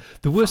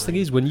 The worst thing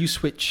is when you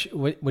switch,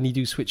 when you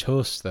do switch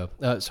hosts, though.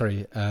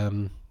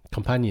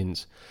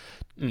 Companions.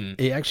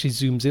 It actually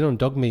zooms in on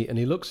Dogmeat and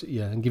he looks at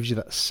you and gives you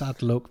that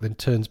sad look, then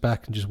turns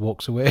back and just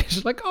walks away. It's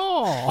just like,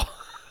 oh.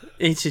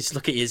 It's just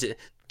look at you as a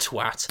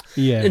twat.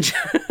 Yeah.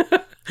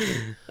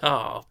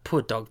 Oh,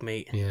 poor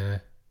Dogmeat. Yeah.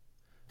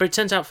 But it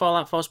turns out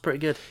Fallout 4 is pretty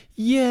good.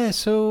 Yeah,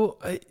 so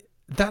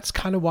that's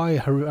kind of why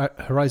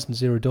Horizon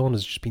Zero Dawn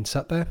has just been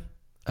sat there.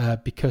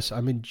 Because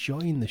I'm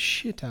enjoying the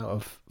shit out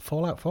of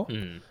Fallout 4.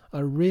 I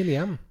really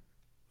am.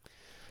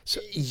 So,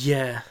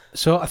 yeah.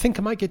 So I think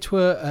I might get to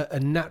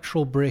a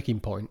natural breaking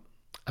point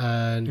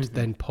and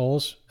then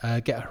pause,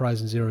 get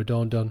Horizon Zero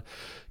Dawn done,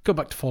 go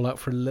back to Fallout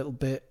for a little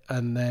bit,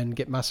 and then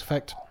get Mass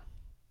Effect.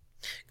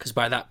 Because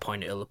by that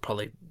point, it'll have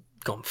probably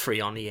gone free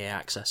on EA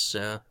Access.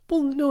 So.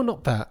 Well, no,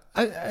 not that.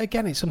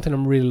 Again, it's something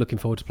I'm really looking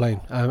forward to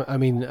playing. I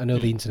mean, I know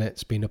the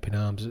internet's been up in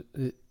arms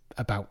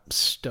about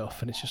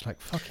stuff, and it's just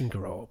like, fucking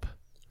grow up.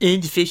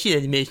 And the facial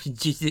animation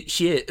just looks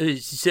shit.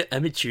 It's so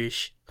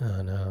amateurish.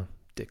 Oh, no.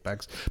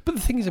 Dickbags. But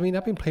the thing is, I mean,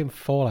 I've been playing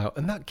Fallout,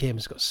 and that game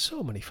has got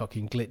so many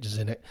fucking glitches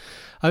in it.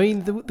 I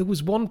mean, there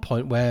was one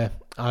point where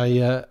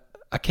I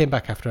came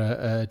back after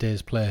a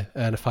day's play,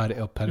 and I fired it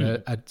up,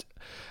 and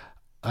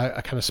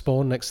I kind of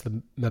spawned next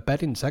to my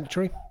bed in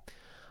Sanctuary,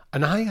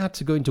 and I had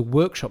to go into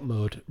workshop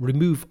mode,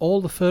 remove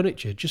all the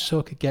furniture, just so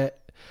I could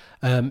get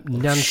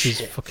Nancy's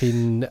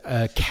fucking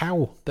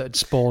cow that had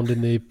spawned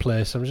in the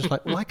place. I'm just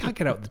like, well, I can't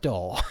get out the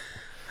door.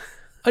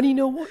 And you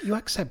know what? You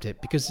accept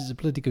it, because it's a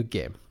bloody good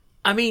game.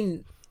 I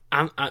mean,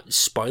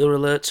 spoiler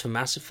alerts for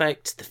Mass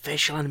Effect, the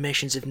facial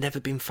animations have never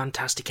been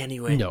fantastic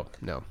anyway. No.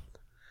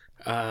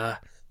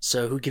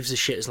 So who gives a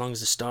shit as long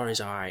as the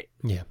story's alright?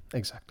 Yeah,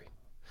 exactly.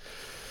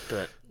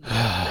 But,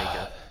 there you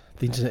go.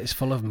 The internet is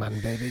full of man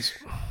babies.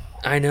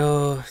 I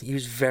know, he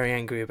was very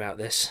angry about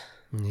this.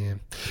 Yeah.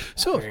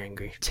 So, very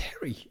angry.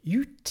 Terry,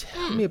 you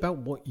tell me about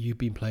what you've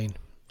been playing.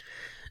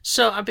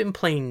 So, I've been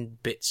playing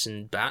bits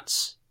and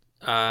bats.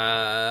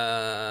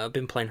 I've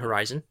been playing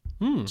Horizon.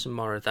 Some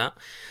more of that.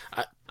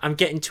 I'm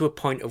getting to a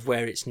point of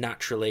where it's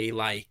naturally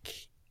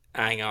like,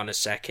 hang on a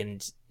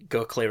second,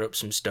 go clear up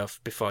some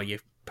stuff before you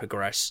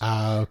progress.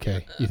 Ah,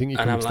 okay. You think you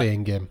can stay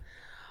in game?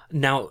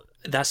 Now,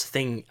 that's the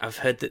thing. I've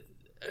heard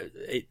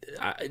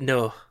that...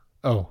 no.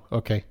 Oh,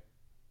 okay.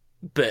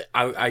 But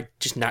I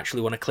just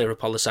naturally want to clear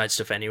up all the side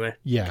stuff anyway.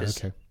 Yeah,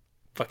 okay.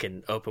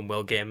 Fucking open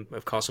world game.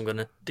 Of course I'm going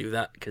to do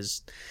that,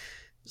 because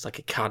it's like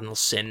a cardinal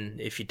sin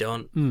if you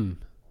don't.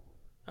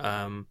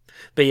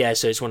 But yeah,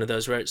 so it's one of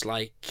those where it's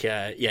like,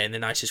 in the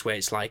nicest way,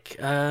 it's like,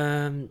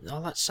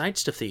 all that side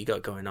stuff that you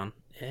got going on,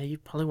 yeah, you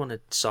probably want to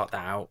sort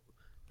that out.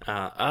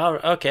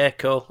 Okay,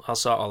 cool, I'll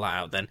sort all that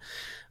out then.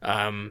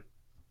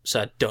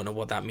 So I don't know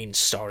what that means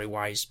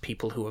story-wise.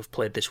 People who have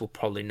played this will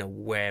probably know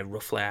where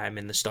roughly I am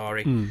in the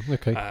story.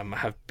 Okay. I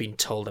have been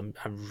told I'm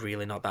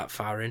really not that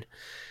far in.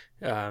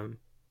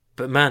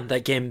 But man,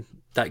 that game,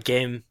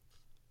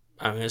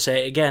 I'm going to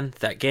say it again,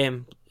 that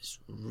game is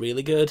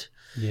really good.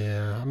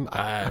 Yeah,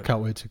 I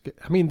can't wait to get...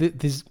 I mean,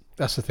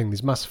 that's the thing.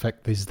 There's Mass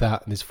Effect, there's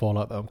that, and there's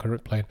Fallout that I'm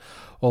currently playing.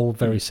 All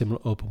very similar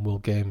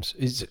open-world games.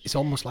 It's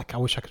almost like I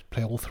wish I could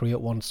play all three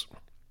at once.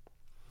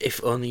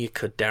 If only you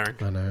could,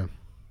 Darren. I know.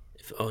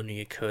 If only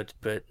you could,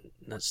 but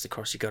that's the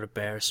cross you got to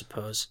bear, I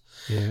suppose.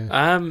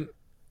 Yeah.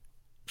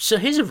 So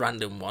here's a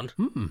random one.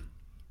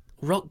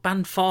 Rock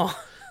Band 4.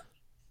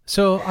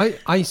 So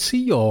I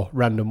see your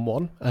random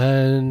one,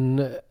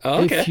 and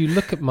if you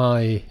look at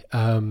my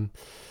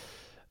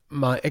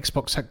my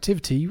Xbox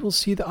activity, you will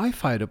see that I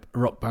fired up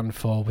Rock Band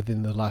 4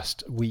 within the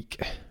last week.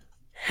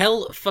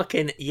 Hell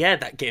fucking yeah,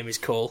 that game is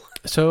cool.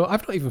 So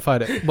I've not even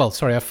fired it. Well,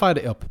 sorry, I fired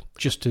it up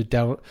just to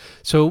down.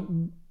 So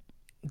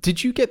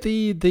did you get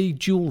the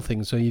dual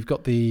thing? So you've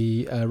got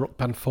the Rock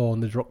Band 4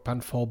 and the Rock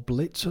Band 4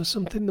 Blitz or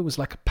something? There was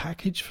like a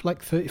package for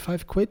like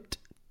 35 quid?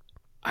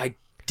 I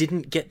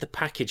didn't get the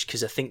package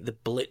because I think the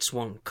Blitz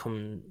one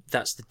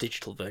that's the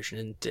digital version,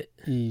 isn't it?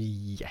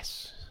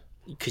 Yes.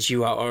 Because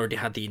you already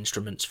had the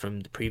instruments from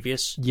the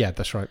previous. Yeah,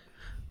 that's right.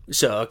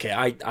 So okay,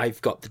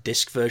 I've got the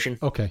disc version.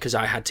 Okay. Because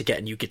I had to get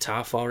a new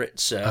guitar for it.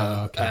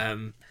 So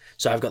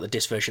so I've got the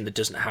disc version that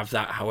doesn't have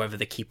that. However,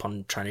 they keep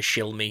on trying to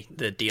shill me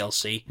the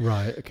DLC.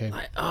 Right. Okay.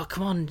 Like, oh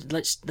come on,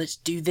 let's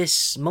do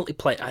this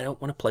multiplayer. I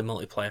don't want to play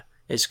multiplayer.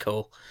 It's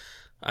cool.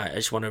 I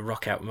just want to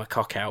rock out with my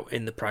cock out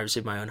in the privacy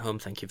of my own home.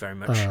 Thank you very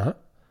much.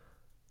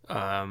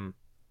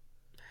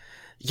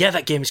 Yeah,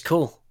 that game is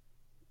cool.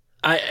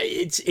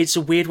 It's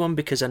a weird one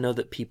because I know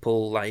that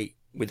people like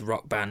with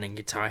Rock Band and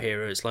Guitar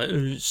Hero, it's like, oh,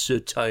 it's so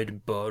tired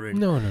and boring.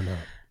 No.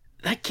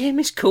 That game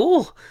is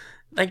cool.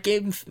 That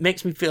game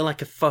makes me feel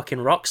like a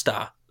fucking rock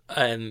star.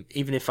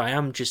 Even if I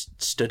am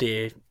just stood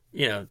here,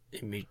 in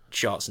my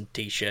shorts and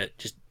t-shirt,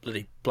 just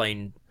bloody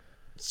playing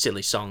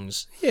silly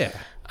songs. Yeah.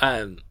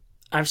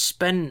 I've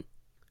spent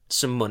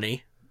some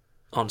money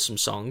on some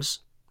songs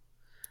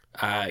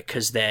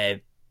because they're,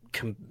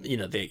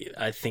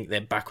 I think they're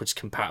backwards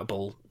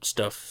compatible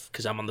stuff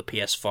because I'm on the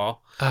PS4.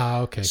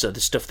 Okay. So the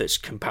stuff that's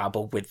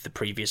compatible with the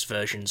previous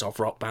versions of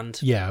Rock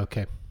Band. Yeah,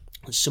 okay.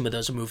 Some of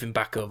those are moving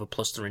back over,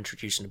 plus they're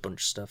introducing a bunch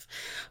of stuff.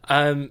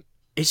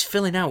 It's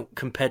filling out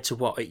compared to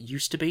what it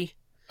used to be.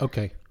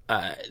 Okay.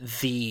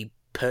 The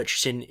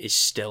purchasing is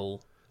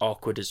still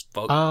awkward as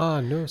fuck.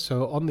 No.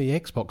 So on the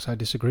Xbox, I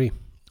disagree.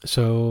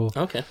 So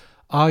okay,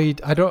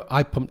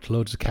 I pumped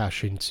loads of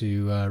cash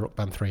into Rock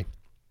Band 3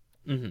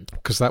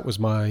 because that was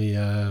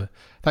my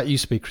that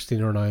used to be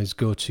Christina and I's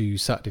go-to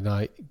Saturday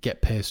night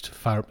get pissed,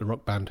 fire up the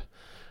Rock Band.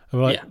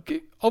 I'm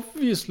like,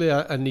 obviously,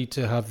 I need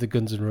to have the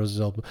Guns N'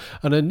 Roses album,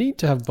 and I need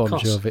to have Bon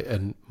Jovi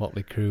and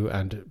Motley Crue,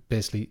 and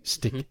basically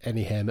stick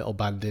any hair metal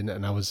band in.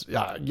 And I was,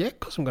 of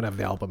course, I'm going to have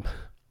the album.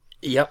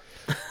 Yep.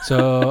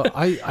 So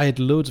I had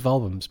loads of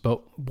albums,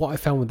 but what I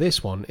found with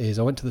this one is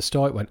I went to the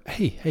store. It went,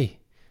 hey,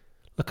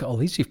 look at all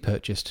these you've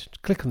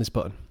purchased. Click on this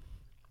button.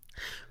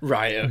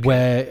 Right. Okay.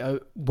 Where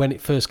when it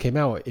first came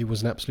out, it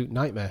was an absolute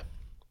nightmare.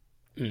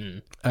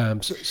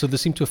 So they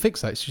seem to have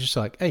fixed that. It's just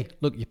like, hey,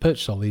 look, you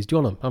purchased all these. Do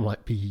you want them? I'm like,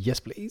 yes,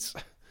 please.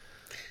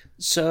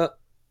 So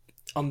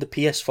on the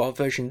PS4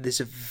 version, there's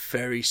a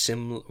very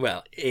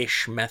similar,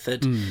 ish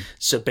method.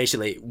 So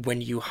basically,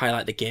 when you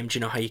highlight the game, do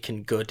you know how you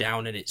can go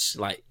down and it's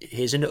like,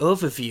 here's an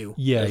overview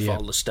of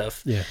all the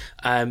stuff? Yeah.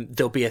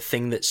 There'll be a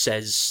thing that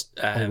says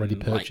already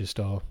purchased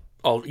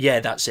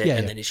that's it. Yeah,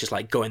 and then it's just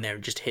like go in there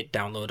and just hit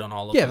download on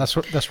all of them. them. Yeah,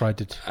 that's what I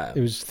did.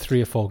 It was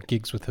 3 or 4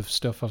 gigs worth of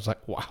stuff. I was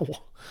like, wow.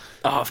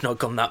 Oh, I've not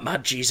gone that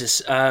mad,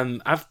 Jesus.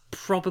 I've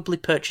probably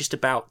purchased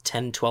about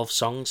 10, 12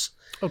 songs.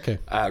 Okay.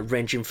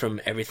 Ranging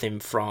from everything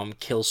from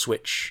Kill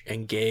Switch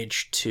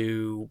Engage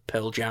to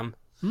Pearl Jam.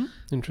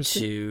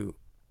 Interesting. To...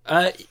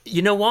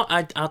 you know what?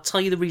 I'll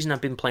tell you the reason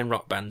I've been playing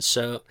Rock Band.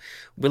 So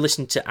we're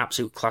listening to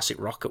absolute classic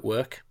rock at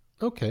work.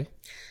 Okay.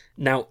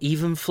 Now,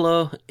 Even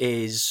Flow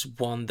is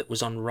one that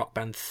was on Rock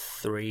Band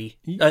 3.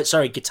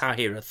 Guitar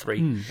Hero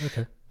 3.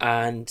 Okay.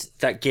 And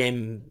that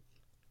game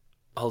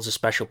holds a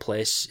special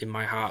place in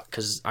my heart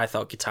because I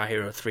thought Guitar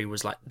Hero 3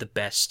 was like the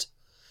best,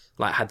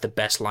 like had the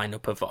best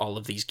lineup of all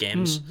of these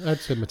games. I'd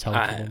say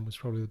Metallica one was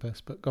probably the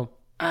best, but go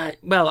on.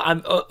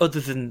 I'm other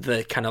than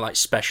the kind of like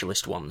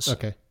specialist ones.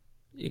 Okay.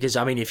 Because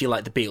I mean, if you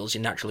like the Beatles,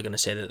 you're naturally going to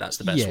say that that's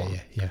the best one.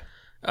 Yeah.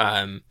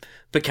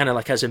 But kind of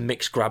like as a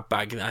mixed grab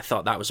bag, I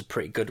thought that was a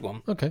pretty good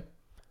one. Okay.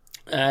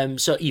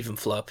 So Even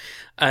Flow.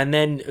 And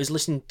then I was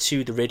listening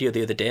to the radio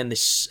the other day and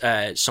this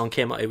song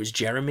came out. It was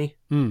Jeremy.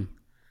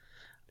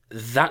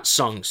 That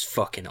song's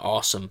fucking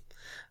awesome.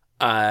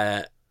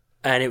 And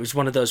it was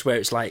one of those where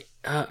it's like,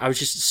 I was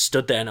just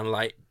stood there and I'm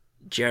like,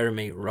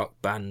 Jeremy,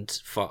 Rock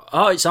Band for...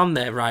 Oh, it's on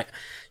there, right.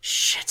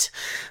 Shit.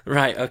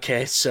 Right,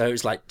 okay. So it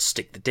was like,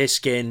 stick the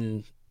disc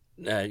in,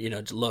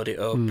 load it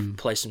up,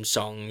 play some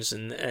songs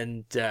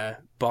and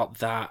bought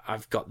that.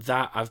 I've got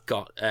that. I've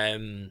got...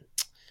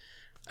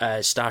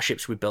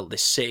 Starships We Built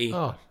This City.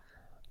 Oh,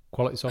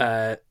 quality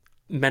song.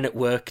 Men at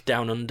Work,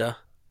 Down Under.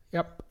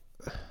 Yep.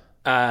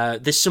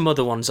 There's some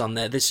other ones on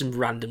there. There's some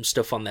random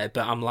stuff on there,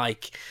 but I'm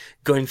like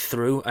going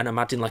through and I'm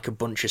adding like a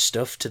bunch of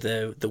stuff to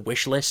the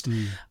wish list.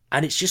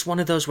 And it's just one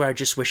of those where I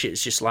just wish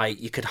it's just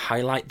like you could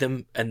highlight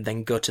them and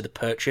then go to the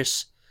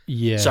purchase.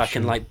 Yeah. So I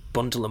can like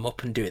bundle them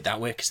up and do it that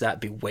way because that'd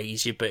be way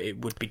easier, but it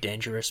would be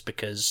dangerous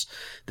because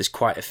there's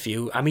quite a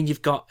few. I mean,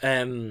 you've got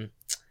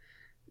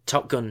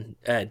Top Gun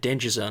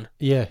Danger Zone.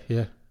 Yeah.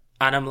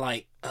 And I'm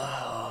like,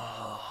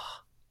 oh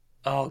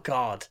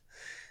God.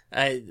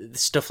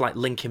 Stuff like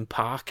Linkin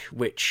Park,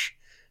 which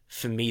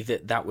for me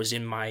that was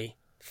in my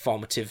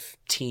formative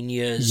teen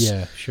years.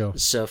 Yeah, sure.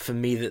 So for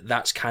me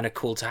that's kind of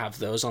cool to have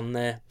those on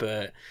there.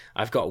 But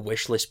I've got a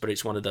wish list, but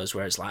it's one of those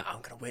where it's like,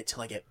 I'm gonna wait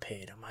till I get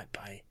paid. I might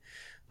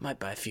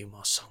buy a few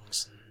more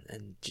songs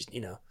and just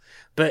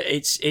But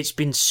it's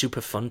been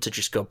super fun to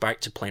just go back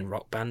to playing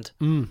Rock Band.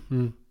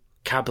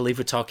 Can't believe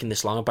we're talking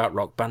this long about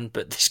Rock Band,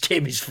 but this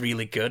game is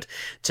really good.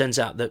 Turns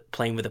out that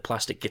playing with a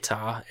plastic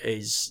guitar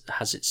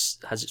has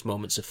its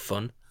moments of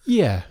fun.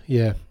 Yeah.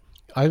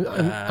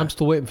 I'm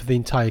still waiting for the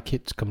entire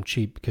kit to come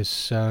cheap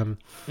because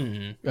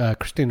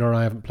Christina and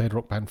I haven't played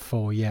Rock Band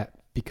 4 yet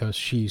because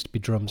she used to be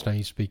drums and I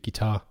used to be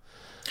guitar.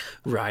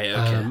 Right.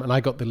 Okay. And I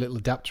got the little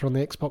adapter on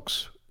the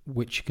Xbox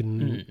which you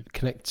can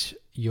connect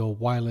your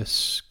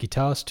wireless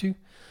guitars to,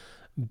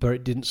 but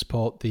it didn't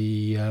support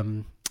the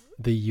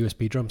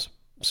USB drums.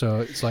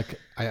 So it's like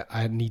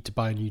I need to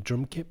buy a new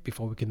drum kit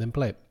before we can then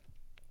play it.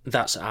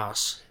 That's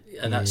arse.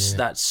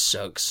 That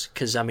sucks.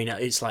 Because I mean,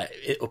 it's like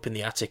up in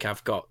the attic.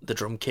 I've got the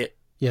drum kit.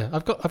 Yeah,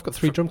 I've got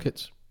 3 drum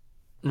kits.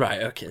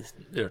 Right. Okay.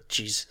 Oh,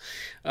 jeez.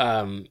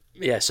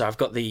 So I've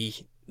got the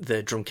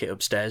drum kit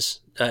upstairs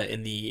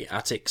in the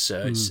attic.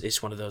 So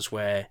it's one of those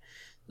where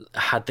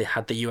had the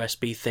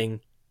USB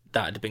thing,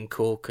 that'd have been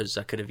cool because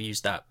I could have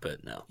used that.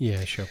 But no.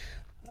 Yeah, sure.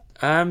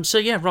 So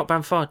yeah, Rock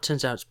Band 4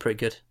 turns out it's pretty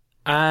good.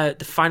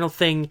 The final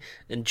thing,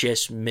 and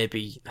just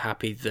maybe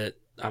happy that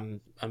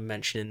I'm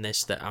mentioning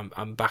this, that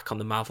I'm back on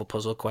the Marvel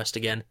Puzzle Quest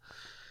again.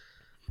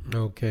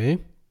 Okay.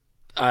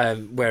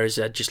 Whereas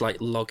I just like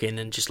log in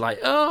and just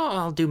like,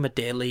 I'll do my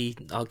daily,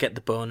 I'll get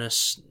the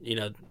bonus,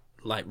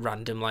 like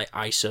random like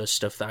ISO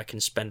stuff that I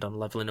can spend on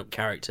leveling up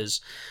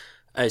characters.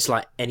 It's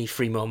like any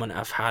free moment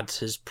I've had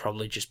has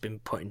probably just been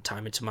putting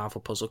time into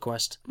Marvel Puzzle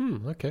Quest.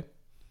 Okay.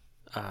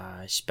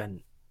 I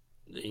spent,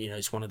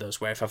 it's one of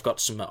those where if I've got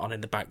something on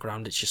in the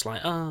background, it's just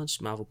like, it's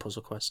Marvel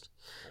Puzzle Quest,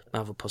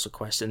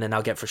 and then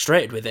I'll get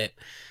frustrated with it,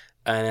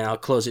 and then I'll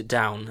close it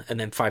down, and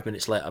then 5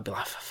 minutes later I'll be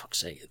like, for fuck's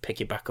sake,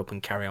 pick it back up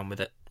and carry on with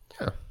it.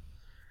 Yeah.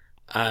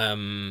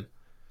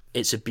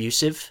 It's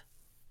abusive.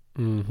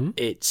 Mm-hmm.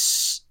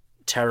 It's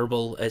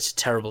terrible. It's a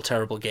terrible,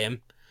 terrible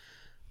game.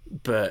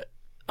 But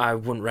I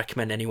wouldn't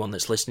recommend anyone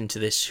that's listening to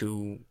this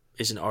who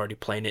isn't already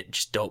playing it,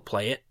 just don't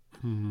play it.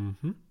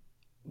 Mm-hmm.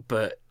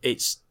 But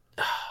it's...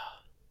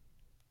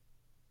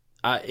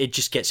 it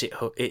just gets it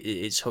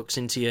hooks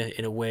into you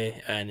in a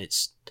way, and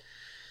it's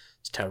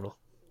terrible.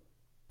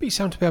 But you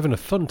sound to be having a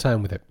fun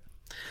time with it.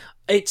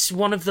 It's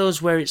one of those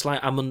where it's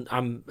like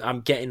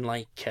I'm getting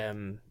like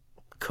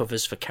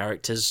covers for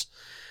characters,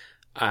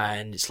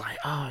 and it's like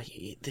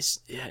this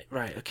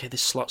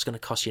slot's going to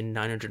cost you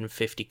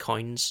 950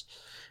 coins.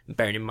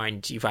 Bearing in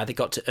mind you've either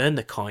got to earn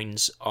the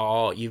coins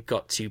or you've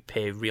got to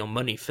pay real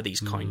money for these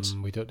coins.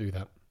 We don't do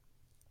that.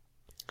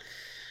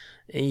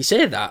 And you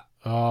say that.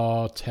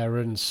 Oh,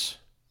 Terence.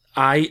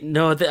 I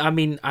know that. I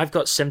mean, I've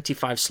got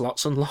 75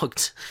 slots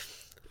unlocked.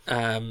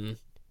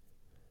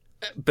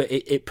 But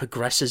it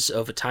progresses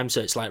over time,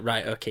 so it's like,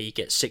 right, okay, you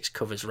get 6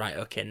 covers, right,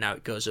 okay, now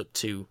it goes up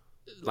to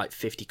like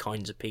 50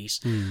 coins a piece.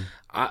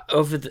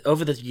 Over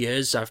the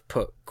years, I've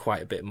put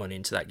quite a bit of money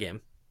into that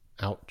game.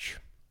 Ouch.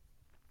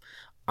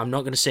 I'm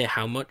not going to say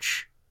how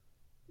much,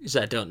 because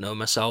I don't know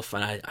myself,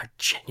 and I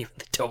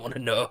genuinely don't want to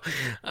know.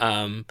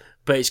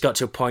 But it's got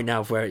to a point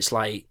now where it's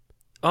like,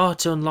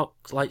 to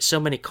unlock like so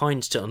many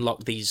coins to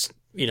unlock these,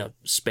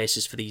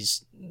 spaces for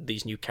these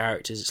new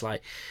characters, it's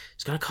like,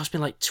 it's going to cost me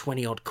like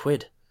 20 odd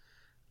quid.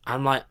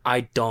 I'm like,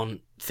 I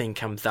don't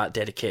think I'm that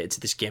dedicated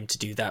to this game to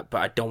do that,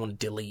 but I don't want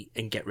to delete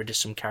and get rid of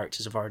some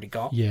characters I've already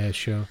got. Yeah,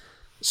 sure.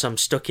 So I'm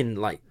stuck in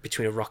like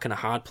between a rock and a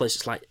hard place.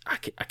 It's like I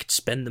could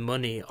spend the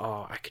money,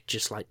 or I could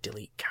just like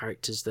delete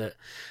characters that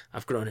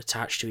I've grown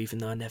attached to, even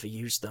though I never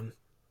used them.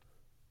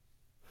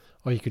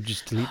 Or you could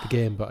just delete the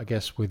game, but I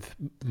guess with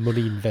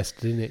money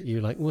invested in it,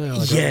 you're like, well,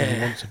 I don't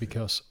really want to,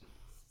 because...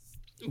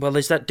 Well,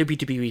 there's that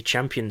WWE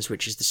Champions,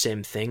 which is the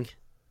same thing,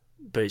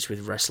 but it's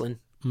with wrestling.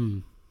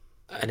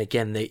 And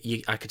again,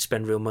 I could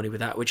spend real money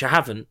with that, which I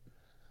haven't.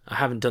 I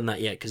haven't done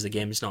that yet because the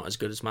game is not as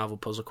good as Marvel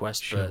Puzzle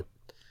Quest, sure.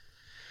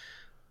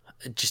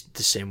 But just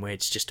the same way,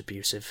 it's just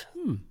abusive.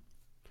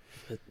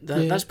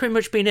 That's pretty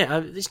much been it.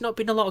 There's not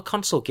been a lot of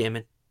console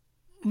gaming.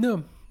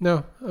 No.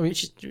 I mean,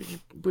 it's just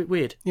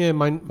weird. Yeah,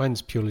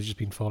 mine's purely just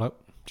been Fallout.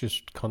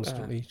 Just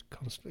constantly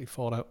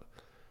Fallout.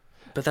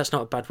 But that's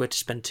not a bad way to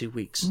spend 2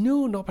 weeks.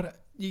 No, not bad.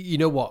 You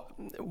know what?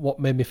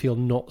 What made me feel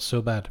not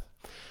so bad?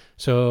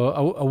 So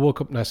I woke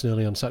up nice and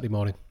early on Saturday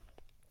morning.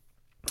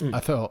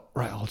 I thought,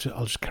 right, I'll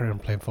just carry on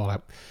playing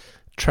Fallout.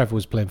 Trevor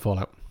was playing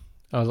Fallout.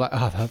 I was like,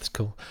 that's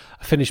cool.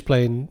 I finished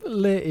playing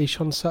late-ish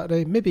on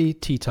Saturday, maybe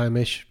tea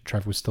time-ish.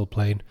 Trevor was still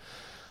playing.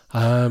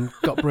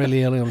 Got up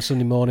really early on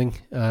Sunday morning.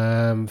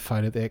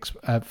 Fired up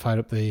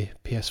the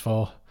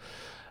PS4.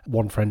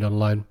 One friend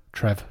online,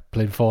 Trev,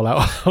 playing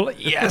Fallout. I'm like,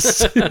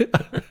 yes!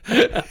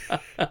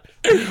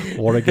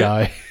 What a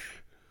guy.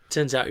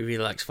 Turns out he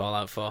really likes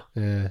Fallout 4.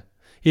 Yeah.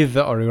 Either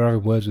that or we were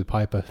having words with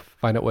Piper,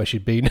 find out where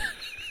she'd been.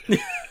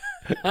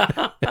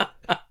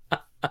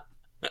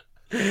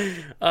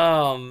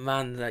 Oh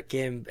man, that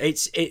game!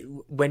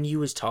 When you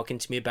was talking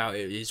to me about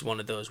it, it was one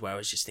of those where I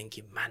was just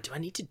thinking, man, do I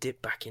need to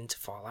dip back into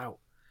Fallout?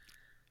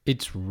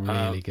 It's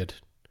really good.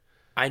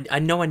 I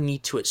know I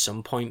need to at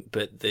some point,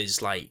 but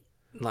there's like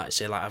I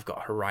say, like I've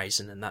got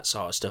Horizon and that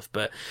sort of stuff.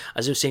 But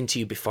as I was saying to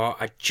you before,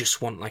 I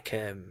just want like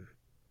a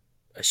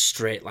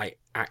straight like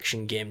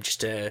action game,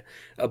 just a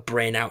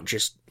brain out,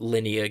 just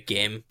linear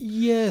game.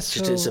 Yes,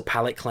 just as a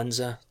palate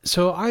cleanser.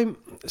 So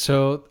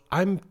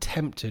I'm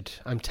tempted.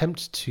 I'm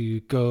tempted to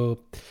go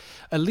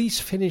at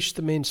least finish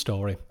the main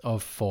story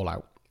of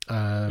Fallout.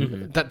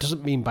 That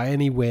doesn't mean by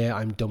any way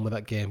I'm done with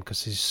that game,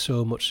 because there's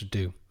so much to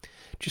do,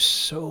 just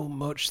so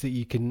much that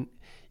you can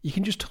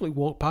just totally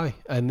walk by,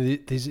 and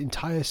there's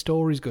entire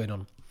stories going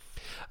on.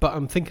 But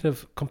I'm thinking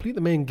of complete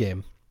the main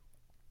game,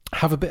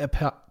 have a bit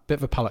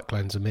of a palate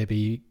cleanser,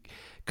 maybe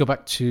go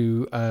back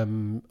to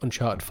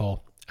Uncharted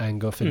 4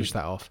 and go finish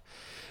that off.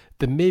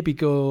 Then maybe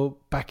go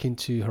back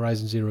into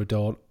Horizon Zero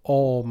Dawn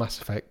or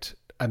Mass Effect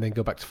and then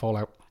go back to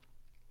Fallout.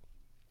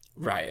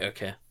 Right,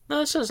 okay. No,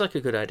 that sounds like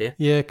a good idea.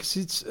 Yeah, because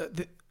it's...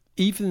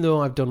 even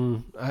though I've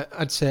done,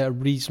 I'd say, a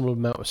reasonable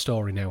amount of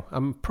story now,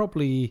 I'm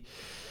probably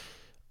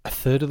a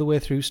third of the way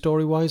through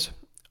story-wise.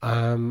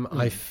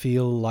 I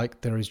feel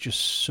like there is just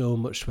so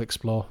much to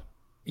explore.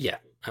 Yeah,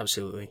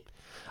 absolutely.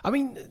 I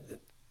mean,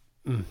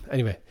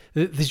 anyway,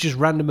 there's just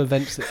random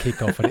events that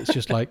kick off, and it's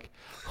just like,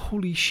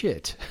 holy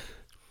shit.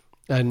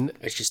 And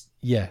it's just...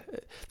 Yeah.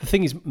 The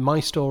thing is, my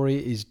story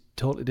is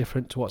totally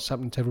different to what's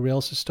happening to everybody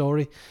else's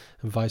story,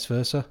 and vice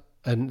versa.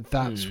 And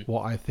that's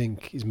what I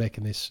think is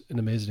making this an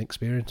amazing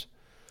experience.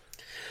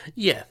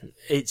 Yeah,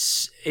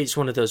 it's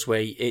one of those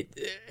where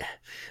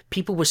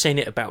people were saying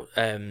it about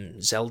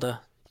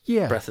Zelda,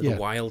 Breath of the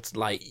Wild,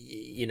 like,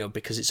 you know,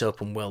 because it's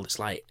open world. It's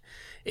like,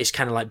 it's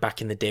kind of like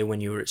back in the day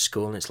when you were at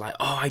school, and it's like,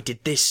 oh, I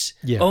did this.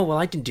 Yeah. Oh, well,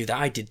 I didn't do that.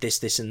 I did this,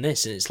 this, and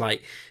this, and it's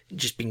like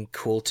just being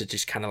cool to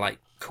just kind of like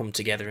come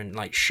together and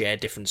like share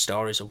different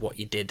stories of what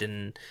you did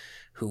and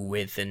who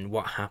with and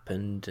what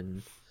happened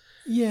and.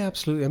 Yeah,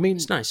 absolutely. I mean,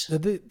 it's nice.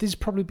 There's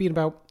probably been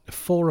about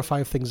 4 or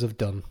 5 things I've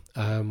done,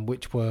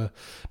 which were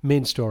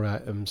main story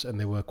items, and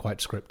they were quite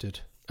scripted.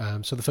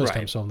 So the first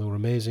time I saw them, they were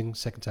amazing.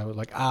 Second time, I was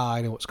like,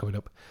 I know what's coming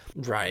up.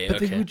 Right, but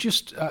they were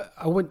just... I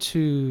had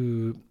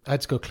to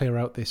go clear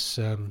out this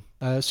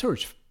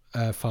sewage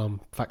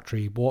farm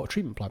factory water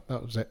treatment plant.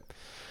 That was it.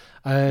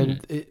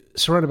 And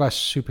it's surrounded by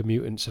super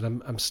mutants,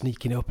 and I'm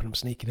sneaking up, and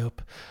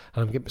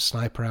I'm getting my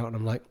sniper out, and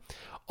I'm like...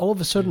 All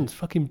of a sudden,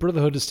 fucking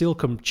Brotherhood of Steel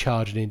come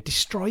charging in,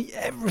 destroy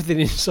everything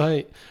in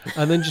sight,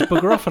 and then just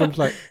bugger off. And I'm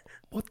like,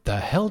 what the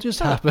hell just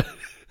happened?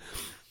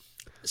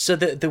 So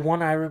the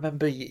one I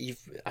remember,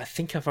 I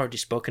think I've already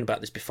spoken about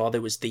this before.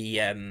 There was the,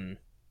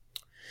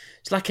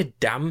 it's like a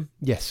dam.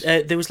 Yes.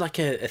 There was like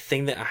a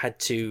thing that I had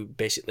to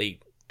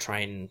basically try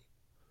and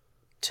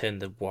turn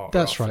the water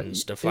off and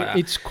stuff like that.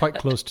 It's quite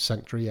close to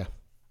Sanctuary, yeah.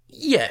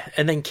 Yeah,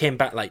 and then came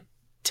back like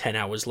 10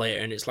 hours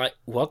later, and it's like,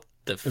 what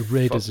the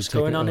Raiders fuck's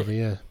going on? Over,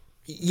 yeah.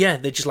 Yeah,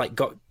 they just like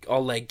got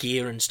all their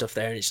gear and stuff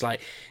there, and it's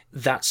like,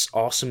 that's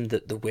awesome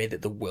that the way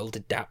that the world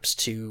adapts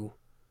to,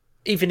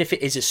 even if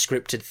it is a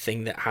scripted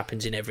thing that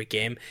happens in every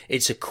game,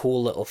 it's a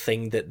cool little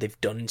thing that they've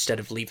done instead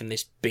of leaving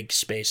this big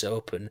space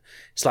open.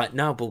 It's like,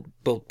 no,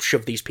 we'll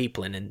shove these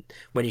people in, and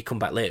when you come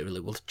back later,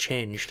 it will have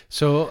changed.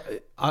 So,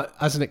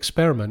 as an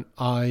experiment,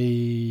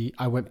 I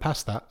went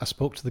past that. I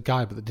spoke to the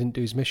guy, but they didn't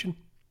do his mission,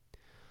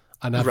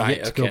 and I've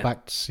yet to go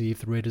back to see if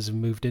the Raiders have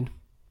moved in.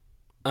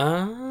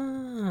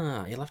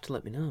 You'll have to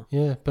let me know.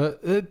 Yeah,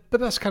 but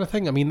that's the kind of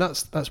thing. I mean,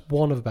 that's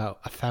one of about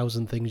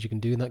 1,000 things you can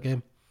do in that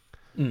game,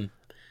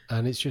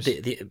 and it's just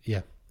the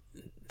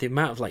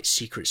amount of like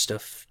secret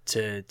stuff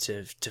to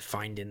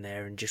find in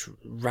there, and just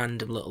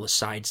random little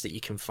asides that you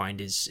can find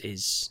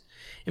is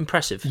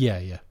impressive.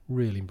 Yeah,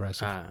 really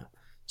impressive.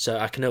 So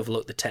I can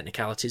overlook the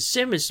technicalities.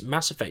 Same as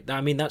Mass Effect.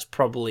 I mean, that's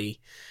probably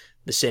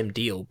the same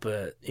deal,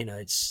 but you know,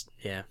 it's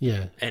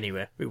yeah.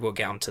 Anyway, we will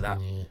get onto that.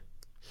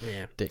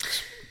 Yeah.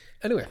 Dicks.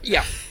 Anyway.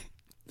 Yeah.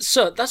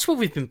 So that's what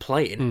we've been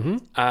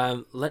playing.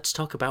 Let's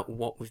talk about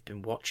what we've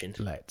been watching.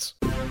 Let's.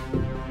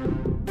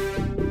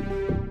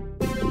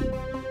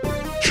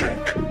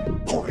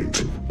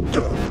 Checkpoint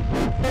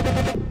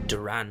done.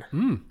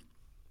 Duran.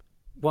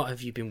 What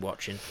have you been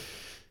watching?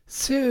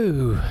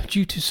 So,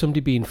 due to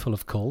somebody being full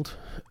of cold,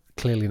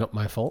 clearly not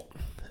my fault.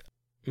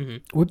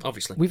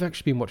 Obviously. We've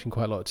actually been watching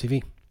quite a lot of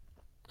TV.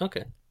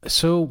 Okay.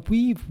 So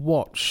we've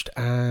watched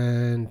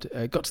and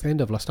got to the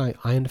end of last night,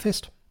 Iron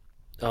Fist.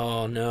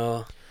 Oh,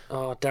 no.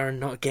 Oh, Darren,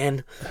 not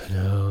again.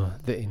 No,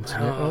 the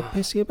internet are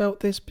pissy about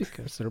this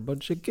because they're a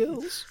bunch of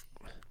girls.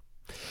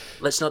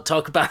 Let's not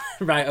talk about...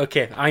 Right,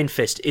 okay. Iron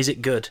Fist, is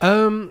it good?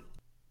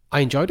 I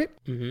enjoyed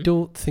it.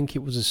 Don't think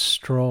it was as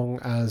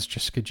strong as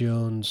Jessica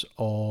Jones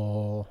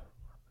or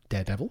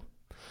Daredevil.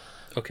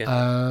 Okay.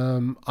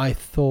 I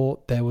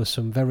thought there were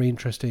some very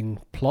interesting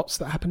plots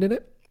that happened in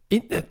it.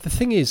 The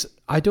thing is,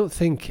 I don't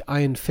think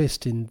Iron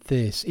Fist in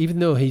this, even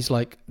though he's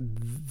like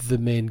the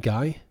main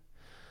guy...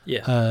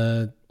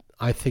 Yeah.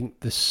 I think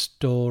the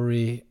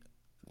story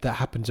that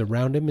happens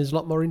around him is a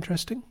lot more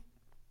interesting.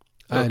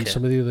 And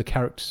some of the other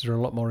characters are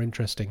a lot more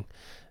interesting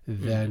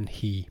than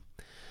he.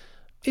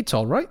 It's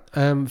all right.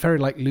 Very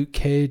like Luke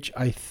Cage,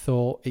 I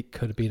thought it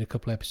could have been a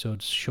couple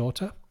episodes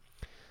shorter.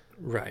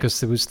 Right. Because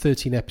there was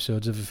 13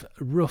 episodes of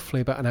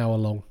roughly about an hour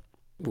long.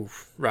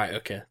 Oof. Right,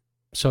 okay.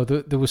 So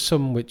there was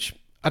some which,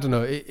 I don't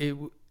know, it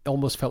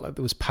almost felt like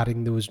there was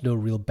padding. There was no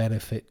real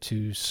benefit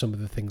to some of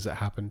the things that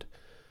happened.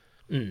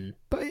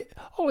 But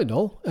all in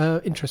all,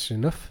 interesting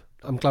enough.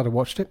 I'm glad I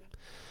watched it.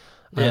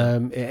 Yeah.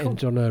 It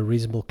ended on a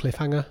reasonable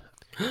cliffhanger.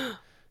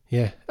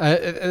 Yeah.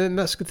 And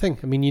that's a good thing.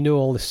 I mean, you know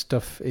all this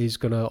stuff is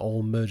going to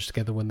all merge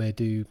together when they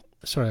do...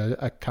 Sorry,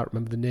 I can't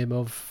remember the name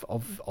of...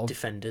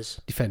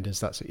 Defenders. Defenders,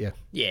 that's it, yeah.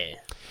 Yeah.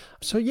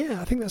 So,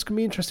 yeah, I think that's going to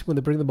be interesting when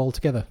they bring them all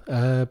together.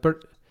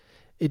 But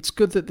it's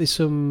good that there's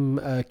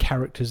some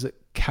characters that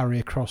carry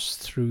across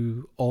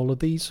through all of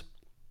these.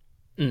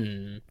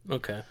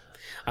 Okay.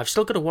 I've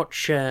still got to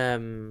watch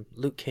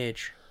Luke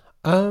Cage.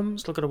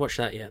 Still got to watch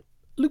that yet.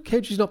 Luke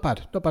Cage is not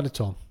bad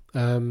at all.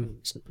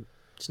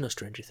 It's no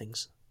Stranger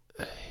Things.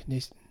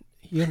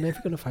 You're never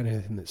going to find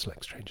anything that's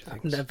like Stranger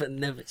Things.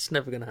 Never. It's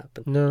never going to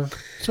happen. No.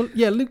 So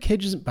yeah, Luke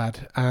Cage isn't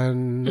bad,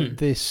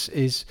 and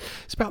it's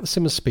about the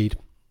similar speed.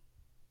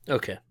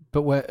 Okay.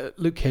 But where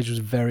Luke Cage was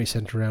very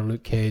centered around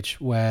Luke Cage,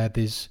 where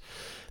there's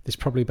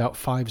probably about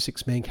 5 or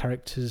 6 main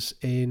characters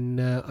in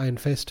Iron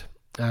Fist,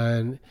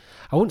 and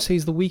I wouldn't say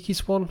he's the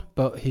weakest one,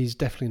 but he's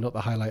definitely not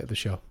the highlight of the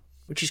show.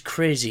 Which is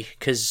crazy,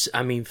 because,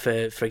 I mean,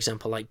 for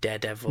example, like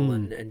Daredevil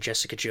and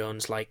Jessica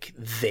Jones, like,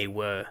 they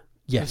were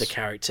the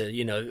character,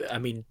 you know. I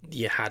mean,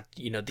 you had,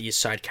 you know, these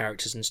side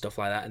characters and stuff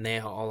like that, and they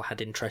all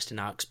had interesting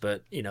arcs,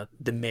 but, you know,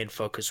 the main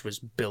focus was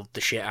build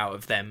the shit out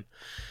of them.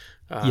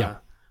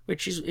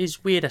 Which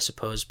is weird, I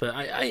suppose, but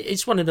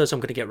it's one of those I'm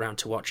going to get around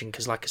to watching,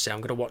 because, like I say, I'm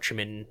going to watch them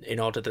in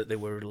order that they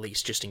were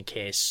released, just in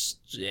case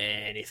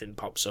anything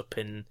pops up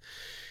in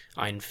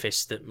Iron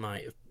Fist that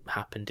might have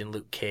happened in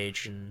Luke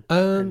Cage and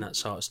that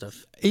sort of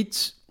stuff.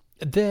 It's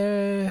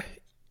there.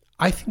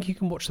 I think you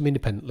can watch them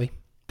independently.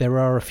 There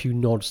are a few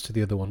nods to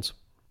the other ones.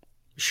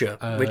 Sure,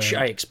 which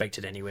I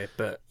expected anyway,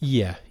 but...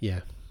 Yeah.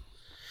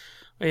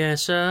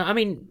 So, I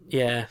mean,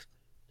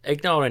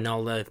 ignoring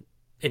all the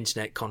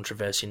internet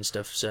controversy and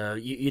stuff, so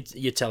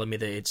you're telling me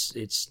that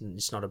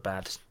it's not a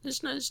bad...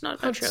 It's not a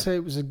bad show. I'd say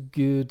it was a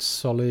good,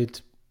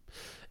 solid...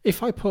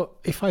 If I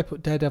put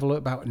Daredevil at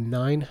about a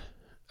 9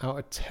 out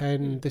of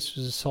 10, this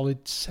was a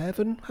solid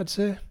 7, I'd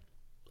say.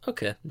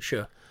 Okay,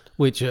 sure.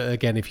 Which,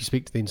 again, if you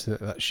speak to the internet,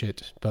 that's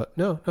shit. But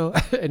no,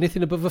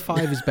 anything above a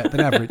 5 is better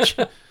than average.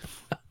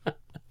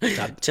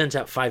 Turns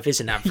out 5 is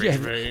an average.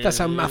 Yeah, that's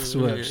how maths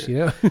works, you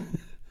know?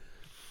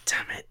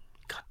 Damn it.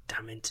 God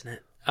damn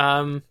internet.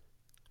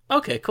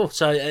 Okay, cool.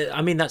 So,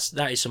 I mean,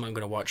 that is something I'm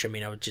going to watch. I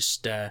mean, I would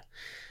just...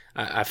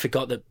 I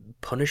forgot that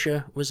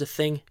Punisher was a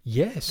thing.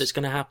 Yes. That's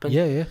going to happen.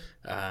 Yeah.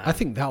 I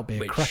think that'll be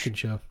a cracking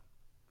show.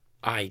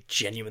 I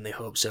genuinely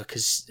hope so,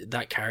 because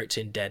that character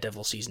in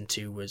Daredevil Season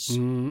 2 was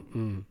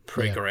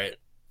pretty great.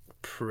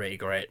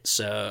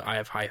 So I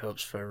have high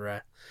hopes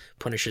for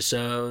Punisher.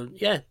 So,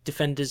 yeah,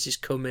 Defenders is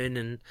coming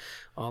and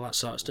all that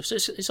sort of stuff. So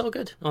it's all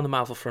good on the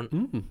Marvel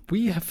front.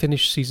 We have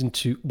finished Season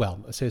 2.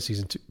 Well, I say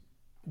Season 2.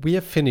 We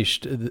have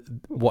finished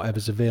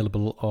whatever's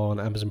available on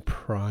Amazon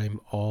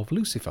Prime of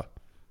Lucifer.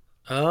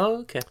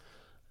 Oh, okay.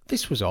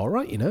 This was all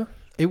right, you know.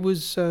 It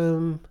was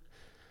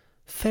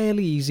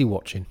fairly easy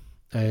watching.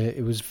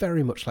 It was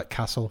very much like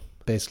Castle.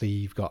 Basically,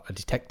 you've got a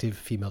detective,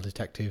 female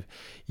detective.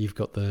 You've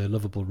got the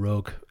lovable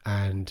rogue,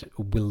 and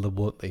will they,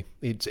 won't they?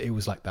 It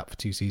was like that for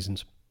 2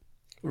 seasons.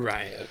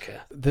 Right, okay.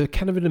 They're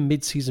kind of in a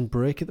mid-season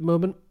break at the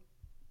moment.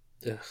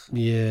 Ugh.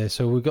 Yeah,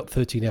 so we've got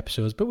 13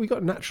 episodes, but we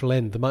got a natural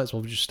end. They might as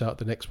well just start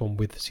the next one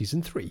with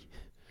Season 3.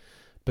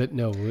 But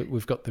no,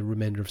 we've got the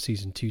remainder of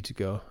Season 2 to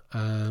go.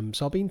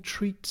 So I'll be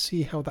intrigued to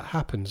see how that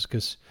happens,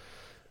 because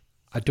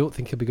I don't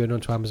think it'll be going on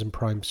to Amazon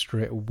Prime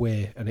straight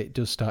away, and it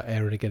does start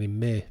airing again in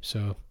May,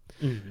 so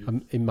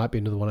it might be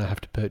another one I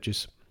have to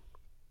purchase.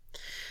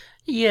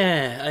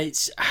 Yeah,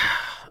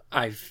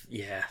 I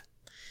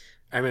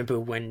remember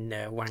when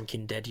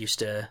Wanking Dead used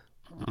to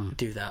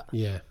do that.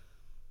 Yeah.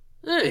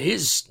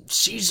 Here's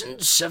season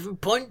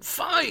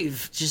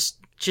 7.5.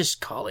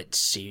 Just call it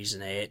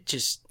season 8.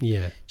 Just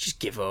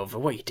give over.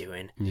 What are you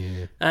doing?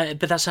 Yeah.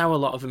 But that's how a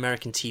lot of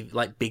American TV,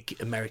 like big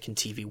American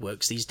TV,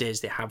 works these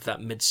days. They have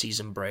that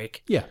mid-season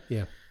break. Yeah.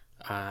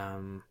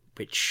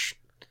 Which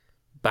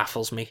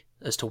baffles me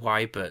as to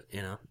why, but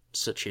you know,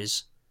 such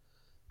is.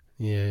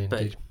 Yeah,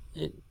 but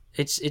indeed.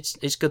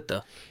 It's good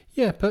though.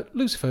 Yeah, but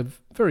Lucifer,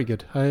 very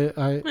good.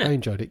 I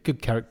enjoyed it.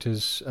 Good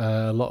characters,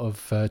 a lot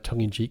of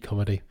tongue-in-cheek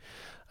comedy.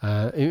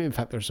 In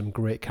fact, there's some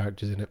great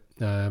characters in it.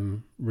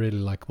 Really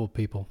likable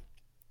people.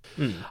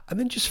 And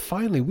then just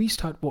finally, we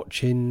started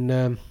watching...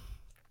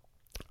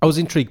 I was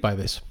intrigued by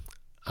this,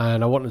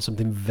 and I wanted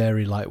something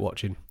very light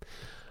watching.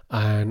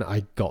 And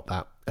I got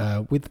that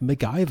with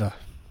MacGyver.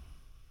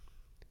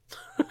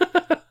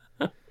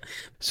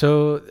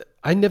 So,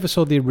 I never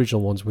saw the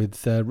original ones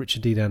with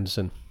Richard Dean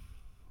Anderson.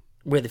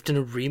 Where they've done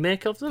a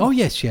remake of them? Oh,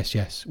 yes.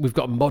 We've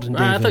got a modern day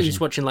version. I thought you were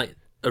watching, like,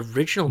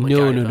 original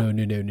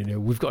MacGyver. No.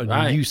 We've got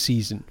a new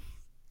season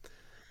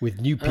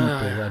with new people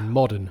and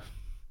modern.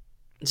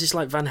 Is this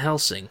like Van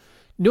Helsing?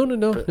 No.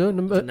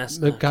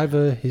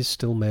 MacGyver is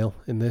still male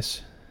in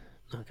this.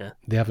 Okay.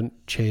 They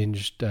haven't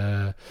changed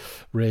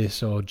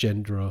race or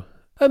gender.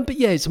 But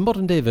yeah, it's a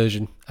modern day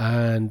version,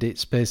 and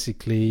it's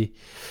basically...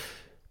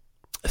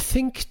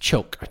 Think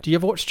Chuck. Do you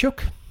ever watch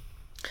Chuck?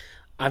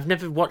 I've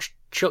never watched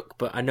Chuck,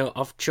 but I know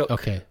of Chuck.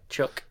 Okay.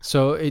 Chuck.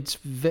 So it's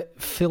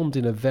filmed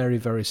in a very,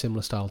 very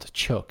similar style to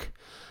Chuck,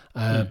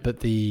 but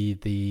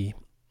the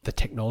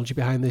technology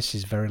behind this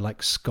is very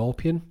like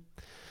Scorpion.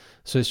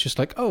 So it's just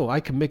like, oh,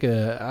 I can make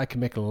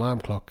an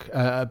alarm clock,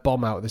 a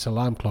bomb out of this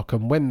alarm clock,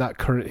 and when that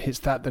current hits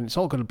that, then it's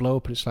all going to blow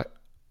up. And it's like,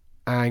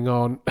 hang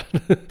on,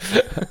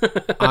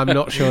 I'm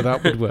not sure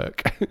that would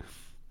work.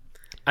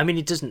 I mean,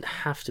 it doesn't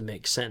have to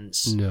make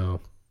sense. No.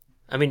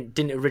 I mean,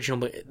 didn't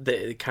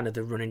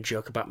the running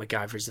joke about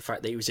MacGyver is the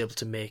fact that he was able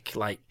to make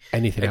like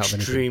anything out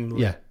of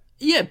anything.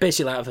 Yeah,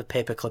 basically out of a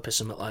paperclip or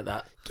something like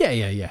that.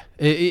 Yeah.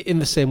 In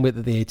the same way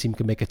that the A-Team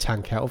can make a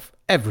tank out of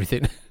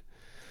everything.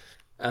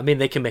 I mean,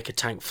 they can make a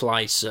tank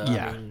fly, so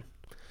yeah. I mean...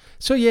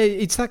 So yeah,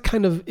 it's that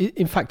kind of.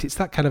 In fact, it's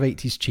that kind of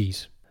 80s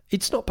cheese.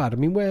 It's not bad. I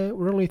mean,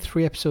 we're only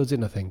 3 episodes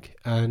in, I think,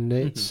 and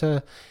it's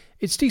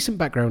decent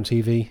background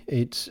TV.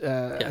 It's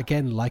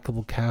again,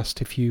 likable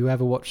cast. If you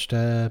ever watched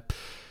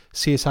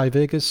CSI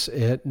Vegas,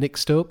 Nick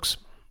Stokes,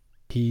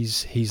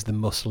 he's the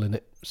muscle in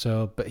it.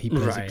 So, but he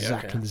plays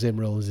exactly the same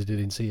role as he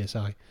did in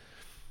CSI.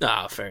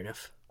 Ah, fair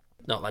enough.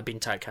 Not like being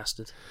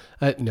typecasted.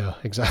 No,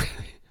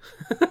 exactly.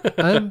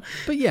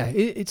 But yeah,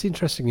 it's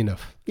interesting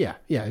enough. Yeah.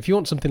 If you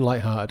want something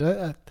lighthearted,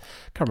 I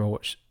can't remember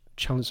what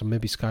channel it's on.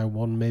 Maybe Sky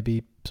One,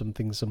 maybe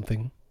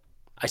something.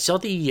 I saw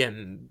the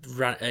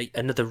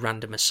another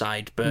random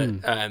aside,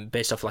 but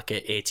based off like an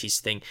 80s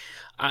thing.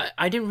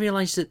 I didn't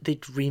realise that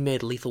they'd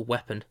remade Lethal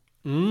Weapon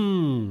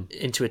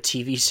into a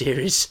TV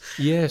series.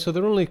 Yeah, so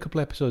there are only a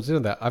couple episodes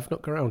in that. I've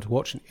not got around to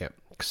watching it yet.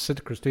 Because I said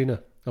to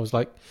Christina, I was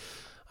like,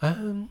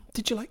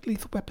 did you like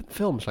Lethal Weapon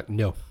films? Like,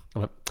 no.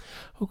 I'm like,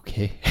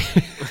 okay.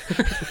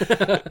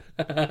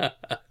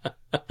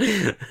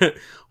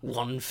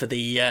 one for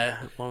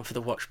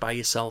the watch by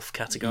yourself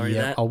category.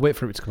 Yeah, there. I'll wait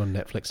for it to come on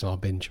Netflix and I'll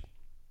binge.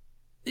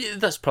 Yeah,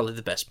 that's probably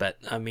the best bet.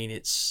 I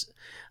mean,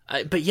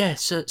 but yeah,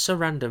 so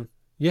random.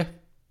 Yeah,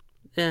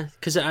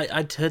 because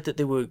I'd heard that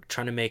they were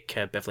trying to make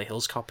Beverly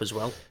Hills Cop as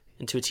well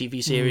into a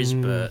TV series,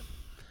 but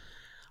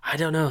I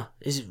don't know.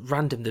 It's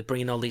random. They're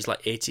bringing all these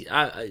like 80.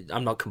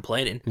 I'm not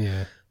complaining.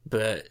 Yeah.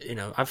 But,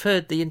 I've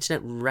heard the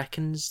internet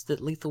reckons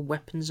that Lethal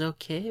Weapon's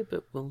okay,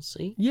 but we'll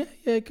see. Yeah,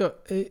 it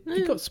got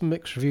some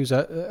mixed reviews.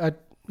 I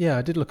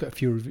did look at a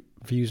few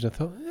reviews and I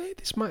thought, hey,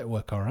 this might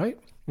work all right.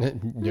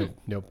 No,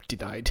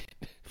 denied.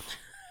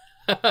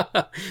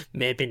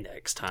 Maybe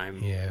next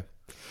time. Yeah.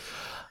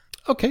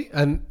 Okay,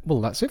 and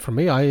well, that's it from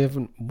me. I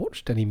haven't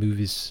watched any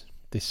movies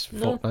this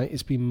fortnight.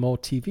 It's been more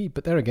TV,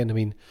 but there again, I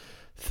mean,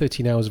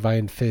 13 hours of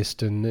Iron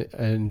Fist and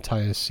an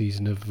entire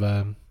season of,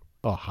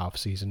 or half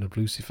season of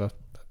Lucifer.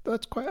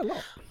 That's quite a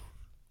lot.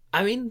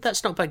 I mean,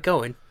 that's not bad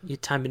going. Your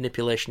time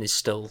manipulation is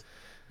still,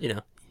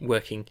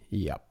 working.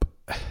 Yep.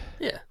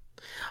 Yeah.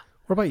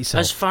 What about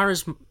yourself? As far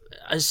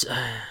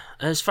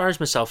as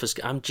myself,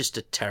 I'm just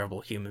a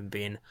terrible human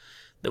being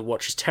that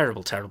watches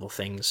terrible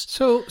things.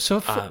 So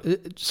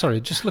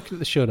sorry, just looking at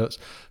the show notes,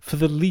 for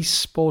the least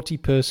sporty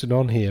person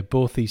on here,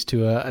 both these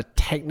two are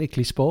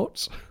technically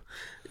sports.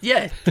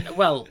 Yeah.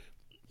 Well,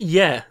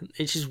 yeah.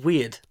 It's just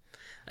weird.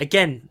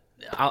 Again.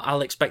 I'll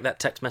expect that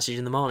text message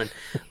in the morning.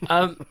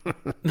 I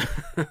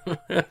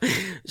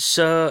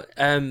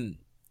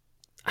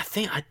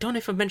don't know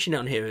if I mentioned it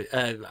on here.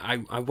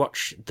 I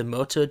watch the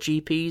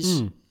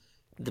MotoGPs,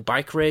 the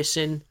bike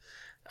racing.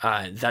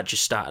 That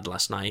just started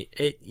last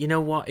night. You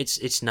know what?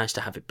 It's nice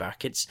to have it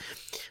back.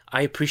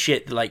 I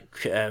appreciate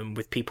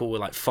with people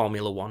with like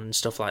Formula One and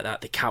stuff like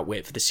that. They can't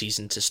wait for the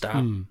season to start.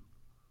 And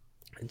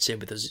same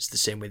with us. It's the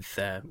same with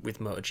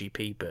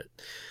MotoGP, but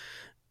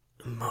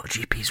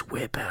MotoGP's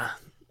way better.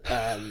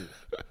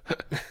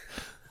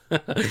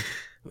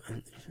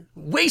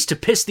 Ways to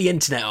piss the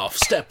internet off.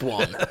 Step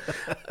 1. Do a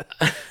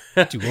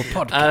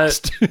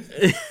podcast.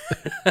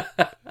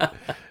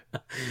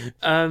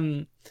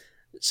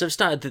 So I've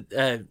started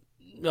the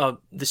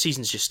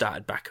season's just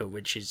started back up,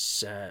 which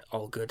is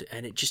all good,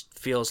 and it just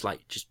feels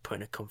like just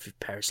putting a comfy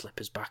pair of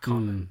slippers back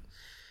on. And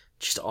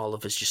just all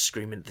of us just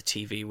screaming at the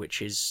TV,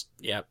 which is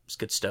it's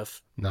good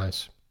stuff.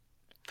 Nice.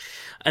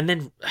 And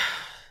then.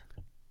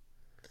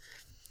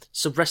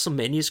 So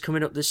WrestleMania's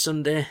coming up this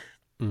Sunday.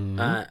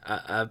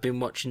 I've been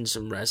watching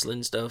some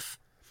wrestling stuff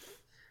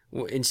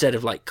instead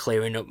of like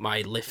clearing up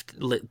my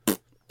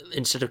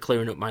instead of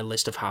clearing up my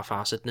list of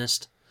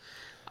half-assedness.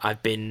 I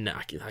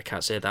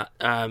can't say that.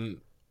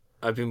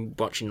 I've been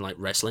watching like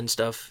wrestling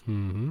stuff.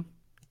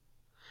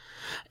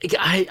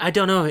 I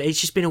don't know.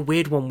 It's just been a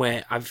weird one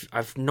where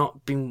I've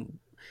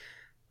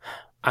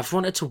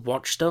wanted to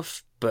watch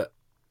stuff, but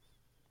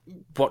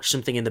watch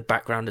something in the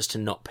background as to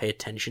not pay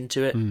attention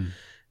to it.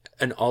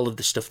 And all of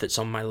the stuff that's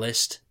on my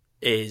list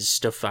is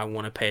stuff I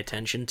want to pay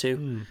attention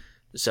to.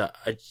 So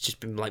it's just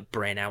been like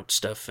brain out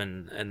stuff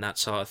and that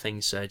sort of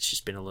thing. So it's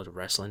just been a lot of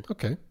wrestling.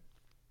 Okay. And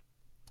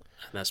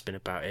that's been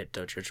about it.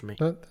 Don't judge me.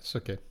 That's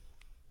okay.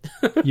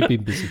 You've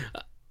been busy.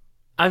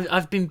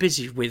 I've been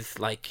busy with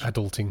like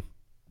adulting.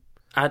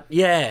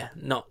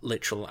 Not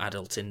literal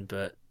adulting,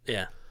 but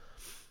yeah,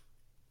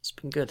 it's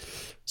been good.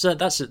 So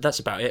that's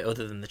about it.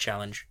 Other than the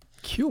challenge.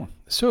 Cool.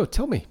 So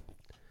tell me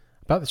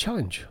about the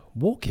challenge.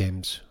 War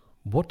Games.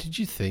 What did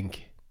you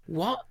think?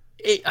 What?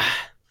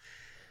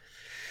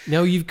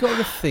 Now, you've got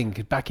to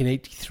think, back in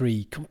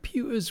 83,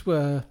 computers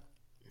were...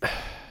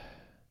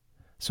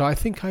 So I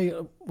think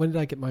when did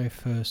I get my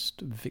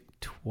first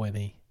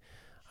VIC-20?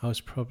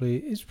 It's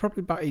probably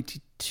about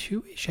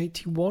 82-ish,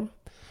 81.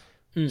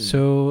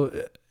 So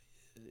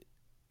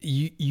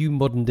you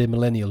modern-day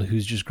millennial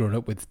who's just grown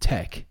up with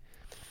tech.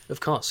 Of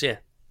course, yeah.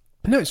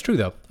 No, it's true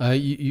though.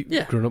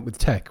 You've grown up with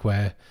tech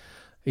where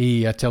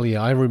I tell you,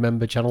 I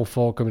remember Channel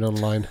 4 coming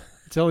online.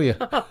 I tell you.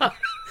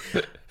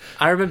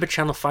 I remember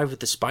Channel 5 with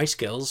the Spice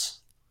Girls.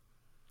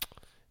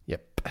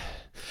 Yep.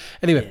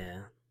 Anyway. Yeah.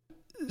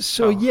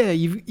 So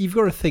you've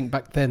got to think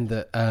back then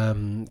that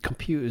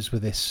computers were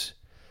this,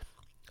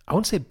 I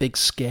won't say big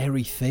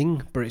scary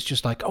thing, but it's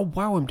just like, oh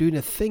wow, I'm doing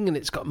a thing and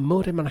it's got a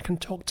modem and I can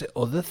talk to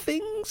other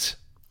things.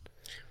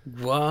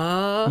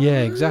 What?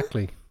 Yeah,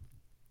 exactly.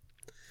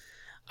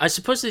 I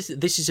suppose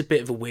this is a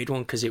bit of a weird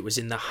one because it was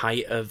in the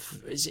height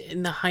of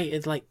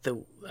like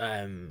the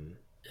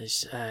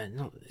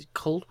not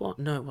Cold War.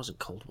 No, it wasn't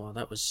Cold War.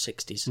 That was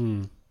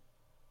 60s.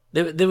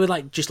 They were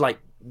like just like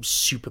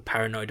super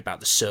paranoid about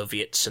the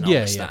Soviets and all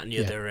this, that, and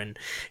the other. And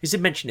they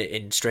mentioned it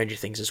in Stranger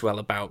Things as well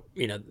about,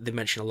 they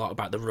mention a lot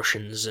about the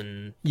Russians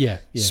and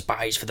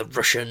spies for the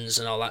Russians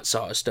and all that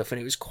sort of stuff.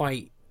 And it was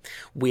quite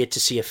weird to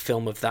see a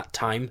film of that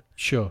time.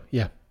 Sure,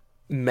 yeah.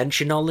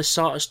 Mention all this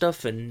sort of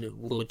stuff and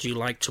would you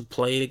like to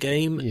play the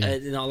game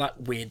and all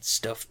that weird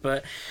stuff.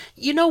 But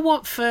you know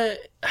what?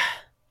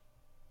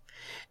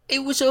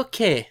 It was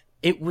okay.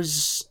 It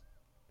was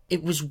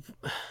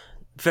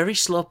very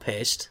slow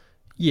paced.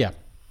 Yeah.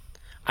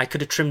 I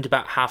could have trimmed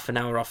about half an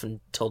hour off and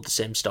told the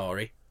same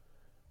story.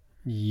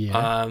 Yeah.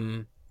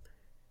 I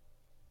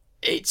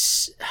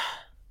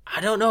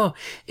don't know.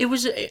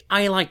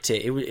 I liked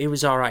it. It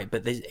was all right,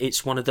 but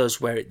it's one of those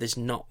where there's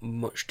not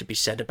much to be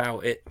said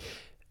about it.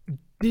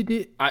 Did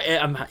it?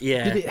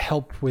 Did it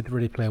help with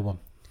Ready Player One?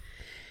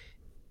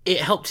 It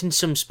helped in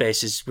some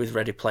spaces with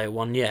Ready Player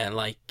One. Yeah,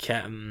 like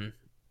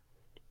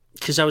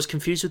because I was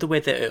confused with the way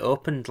that it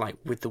opened, like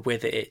with the way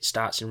that it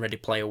starts in Ready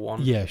Player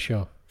One. Yeah,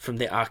 sure. From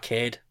the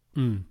arcade.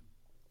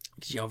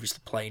 Because you're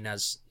obviously playing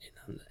as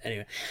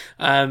anyway.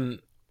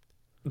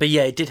 But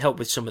yeah, it did help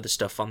with some of the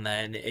stuff on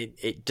there, and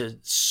it does,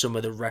 some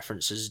of the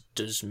references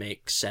does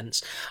make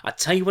sense. I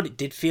tell you what, it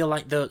did feel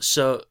like though.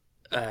 So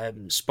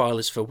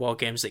spoilers for War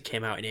Games that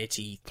came out in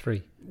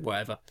 83,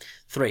 whatever,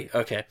 3.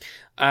 Okay,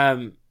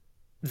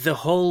 the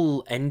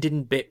whole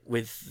ending bit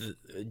with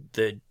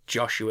the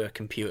Joshua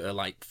computer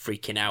like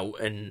freaking out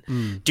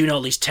and doing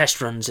all these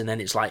test runs, and then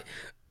it's like,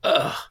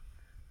 ugh.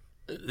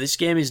 This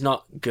game is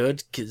not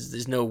good because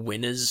there's no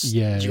winners. Do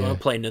you want to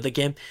play another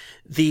game?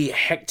 The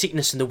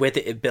hecticness and the way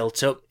that it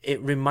built up,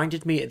 it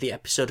reminded me of the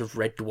episode of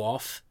Red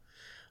Dwarf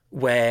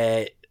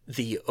where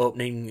the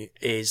opening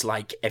is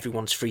like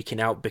everyone's freaking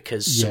out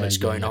because something's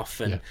going off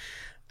and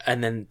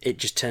then it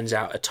just turns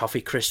out a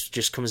toffee crisp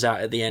just comes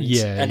out at the end.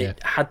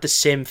 It had the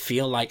same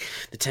feel, like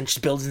the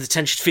tension building, the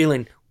tension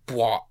feeling,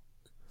 what?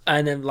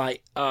 And then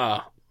like,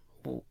 what?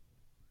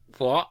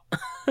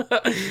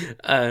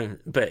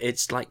 But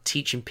it's like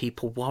teaching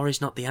people war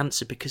is not the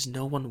answer because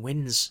no one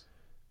wins.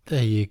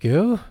 There you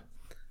go.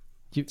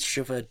 You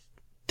shove a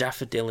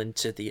daffodil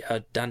into a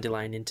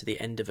dandelion into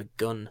the end of a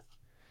gun.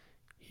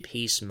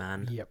 Peace,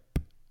 man. Yep.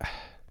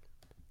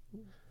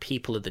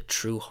 People are the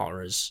true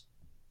horrors.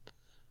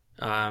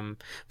 But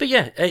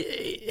yeah,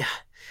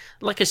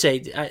 like I say,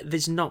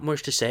 there's not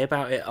much to say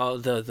about it.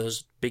 Although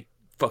those big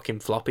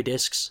fucking floppy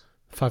disks,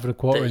 5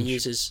 1/4 that inch. it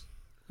uses.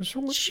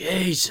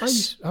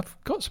 Jesus. I've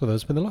got some of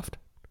those in the loft.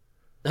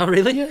 Oh,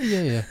 really?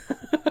 Yeah.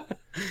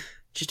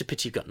 Just a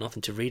pity you've got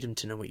nothing to read them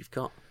to know what you've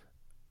got.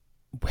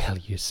 Well,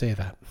 you say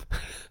that.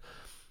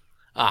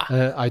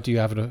 I do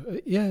have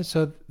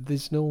so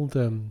there's an old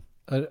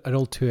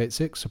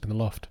 286 up in the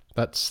loft.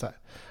 That's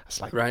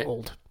like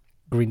old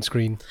green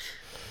screen.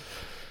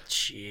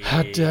 Jeez.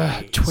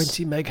 Had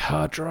 20 meg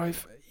hard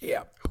drive.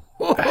 Yep.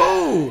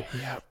 Whoa!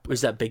 Yep. Was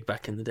that big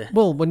back in the day?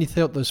 Well, when you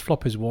thought those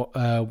floppies were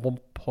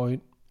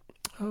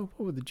what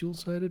were the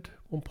dual-sided?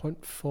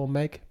 1.4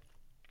 meg.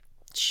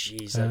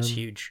 Jeez, that was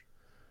huge.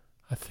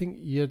 I think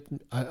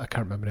I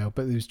can't remember now,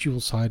 but it was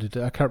dual-sided.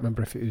 I can't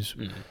remember if it was...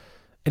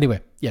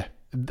 Anyway, yeah.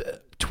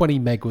 20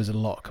 meg was a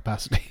lot of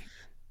capacity.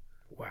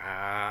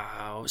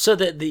 Wow. So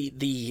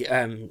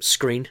the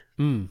screen,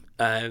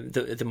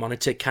 the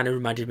monitor kind of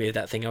reminded me of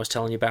that thing I was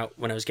telling you about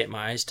when I was getting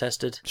my eyes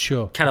tested.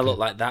 Sure. Kind of looked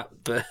like that,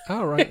 but...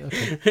 Oh, right,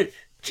 okay.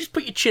 Just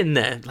put your chin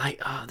there,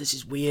 like, this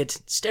is weird.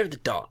 Stare at the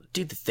dot,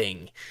 do the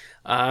thing.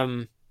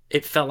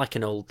 It felt like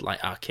an old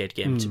like arcade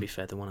game, to be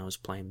fair, the one I was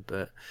playing.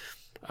 But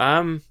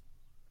like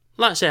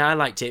I say, I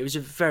liked it. It was a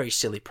very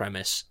silly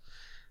premise,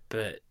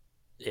 but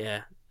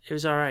yeah, it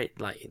was all right.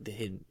 Like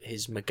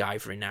his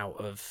MacGyvering out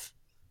of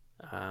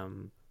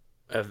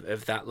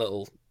that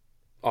little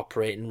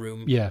operating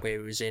room where he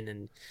was in,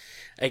 and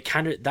that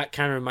kind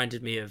of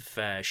reminded me of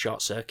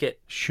Short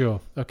Circuit.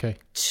 Sure. Okay.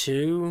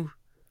 2.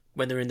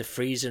 When they're in the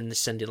freezer and they're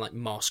sending like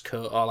Morse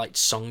code or like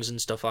songs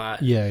and stuff like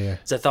that. Yeah.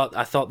 So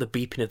I thought the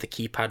beeping of the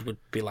keypad would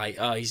be like,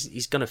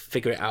 he's gonna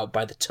figure it out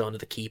by the tone of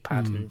the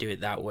keypad and do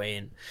it that way.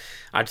 And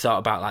I'd thought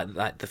about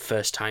like the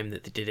first time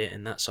that they did it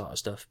and that sort of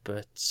stuff.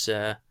 But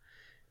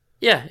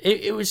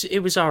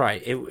it was all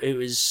right. It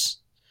was.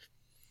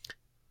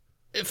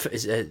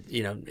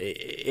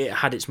 It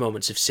had its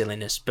moments of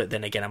silliness, but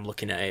then again, I'm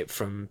looking at it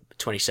from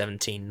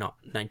 2017, not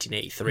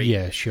 1983.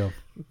 Yeah, sure.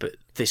 But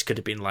this could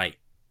have been like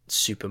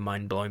super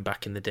mind blowing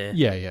back in the day.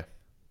 Yeah.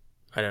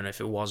 I don't know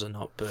if it was or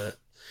not, but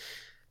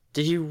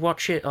did you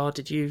watch it or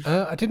did you?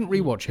 I didn't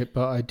rewatch it,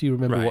 but I do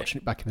remember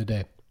watching it back in the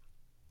day.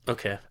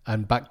 Okay.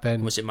 And back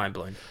then, was it mind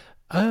blowing?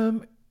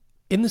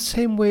 In the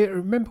same way,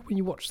 remember when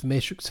you watched The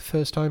Matrix the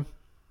first time?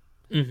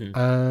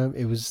 Mm-hmm.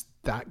 It was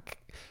that,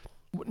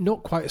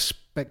 not quite as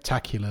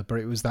spectacular, but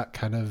it was that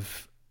kind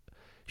of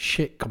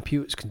shit.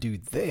 Computers can do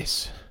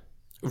this,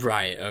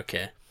 right?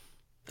 Okay.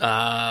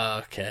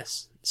 Okay.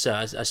 So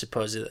I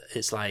suppose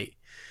it's like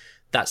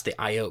that's the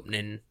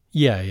eye-opening.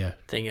 Yeah.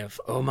 Thing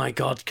of, oh my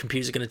god,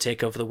 computers are going to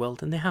take over the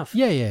world, and they have.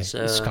 Yeah.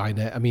 So,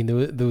 Skynet. I mean,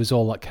 there was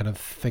all that kind of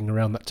thing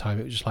around that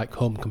time. It was just like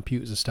home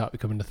computers that start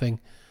becoming a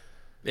thing.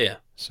 Yeah.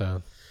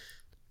 So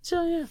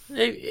yeah,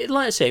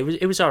 like I say,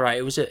 it was all right.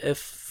 It was a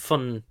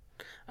fun,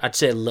 I'd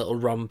say a little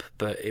romp,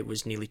 but it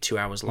was nearly 2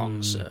 hours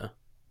long. So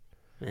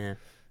yeah,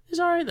 it's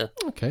all right though.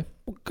 Okay,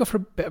 we'll go for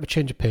a bit of a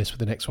change of pace with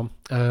the next one.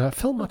 A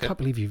film I can't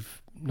believe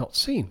you've not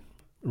seen: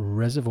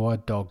 Reservoir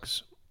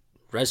Dogs.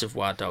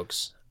 Reservoir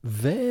Dogs.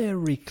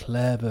 Very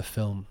clever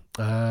film.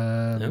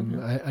 I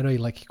know you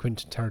like your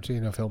Quentin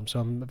Tarantino film,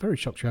 so I'm very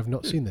shocked you have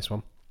not seen this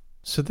one.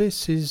 So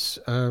this is...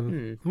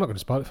 I'm not going to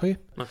spoil it for you.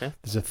 Okay.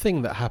 There's a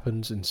thing that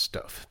happens and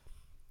stuff.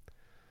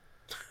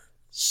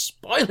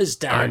 Spoilers,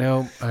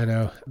 Darren. I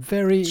know.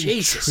 Very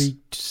Jesus.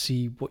 intrigued to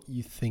see what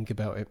you think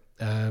about it.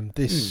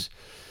 These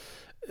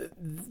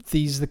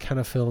are the kind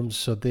of films,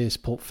 so this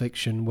Pulp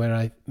Fiction,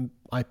 where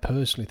I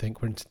personally think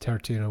Quentin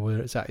Tarantino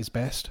was at his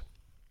best.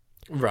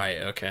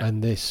 Right, okay.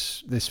 And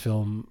this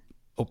film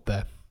up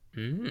there.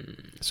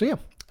 So yeah,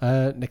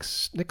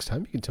 next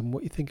time you can tell me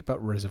what you think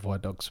about Reservoir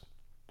Dogs.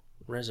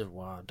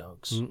 Reservoir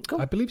Dogs.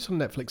 Cool. I believe it's on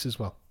Netflix as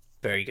well.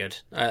 Very good.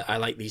 I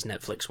like these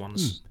Netflix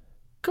ones.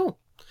 Cool.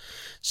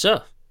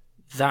 So,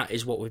 that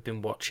is what we've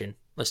been watching.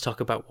 Let's talk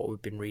about what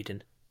we've been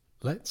reading.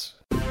 Let's.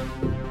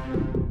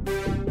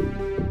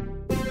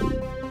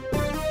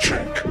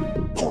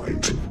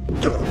 Checkpoint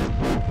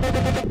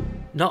done.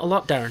 Not a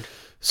lot, Darren.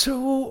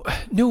 So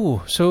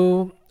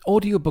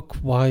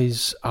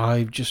audiobook-wise,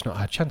 I've just not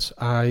had a chance.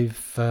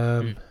 I've...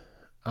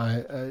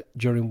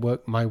 during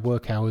work, my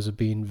work hours have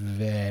been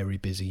very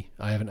busy.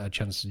 I haven't had a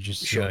chance to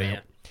just sort out.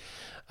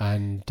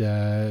 And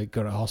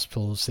go to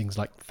hospitals, things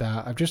like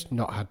that. I've just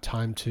not had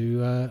time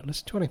to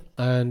listen to any.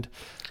 And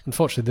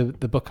unfortunately,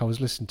 the book I was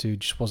listening to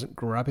just wasn't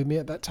grabbing me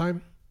at that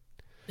time.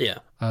 Yeah.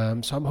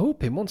 So I'm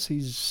hoping once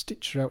these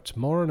stitches are out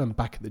tomorrow and I'm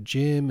back at the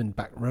gym and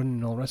back running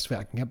and all the rest of it,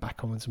 I can get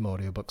back on with some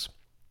audiobooks.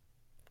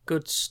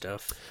 Good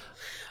stuff.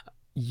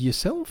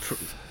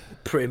 Yourself?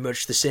 Pretty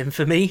much the same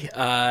for me.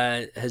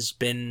 Has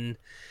been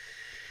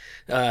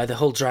the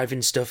whole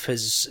driving stuff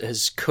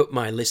has cut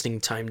my listening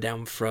time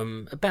down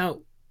from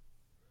about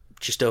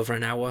just over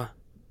an hour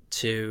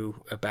to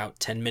about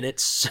 10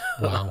 minutes.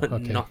 Wow,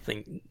 okay.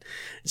 Nothing.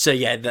 So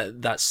yeah,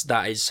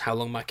 that is how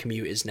long my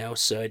commute is now.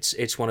 So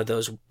it's one of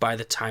those, by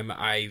the time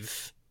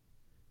I've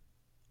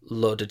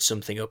loaded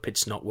something up,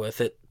 it's not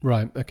worth it.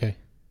 Right, okay.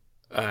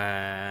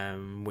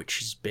 Which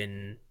has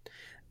been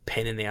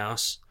pain in the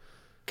arse,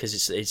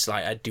 because it's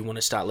like I do want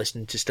to start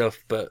listening to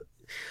stuff, but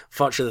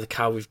fortunately the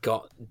car we've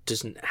got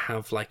doesn't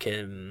have like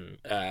a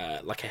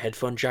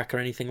headphone jack or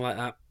anything like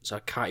that, so I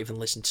can't even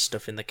listen to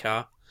stuff in the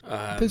car.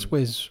 There's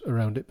ways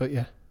around it, but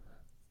yeah.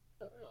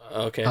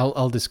 Okay.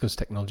 I'll discuss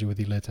technology with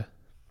you later.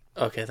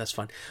 Okay, that's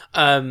fine.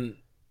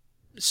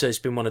 So it's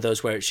been one of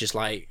those where it's just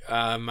like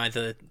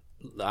either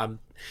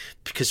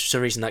because for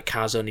some reason that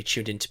car's only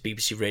tuned into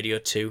BBC Radio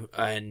 2,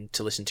 and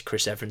to listen to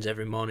Chris Evans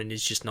every morning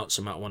is just not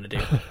something I want to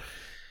do.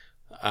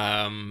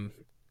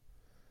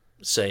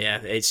 So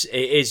yeah, it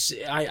is.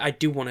 I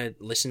do want to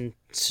listen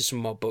to some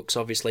more books,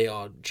 obviously,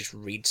 or just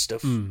read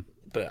stuff,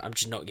 but I'm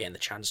just not getting the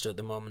chance to at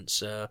the moment.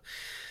 So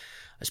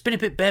it's been a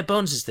bit bare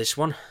bones as this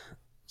one,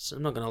 so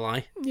I'm not gonna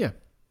lie. Yeah.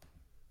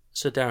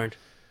 So Darren.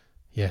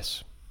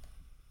 Yes.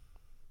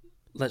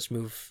 Let's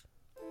move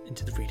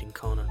into the reading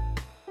corner.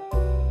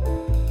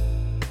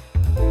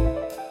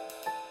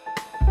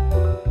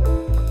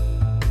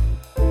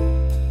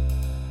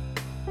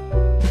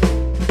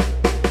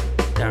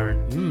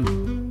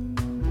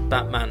 Darren.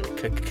 Batman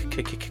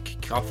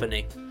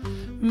Cacophony.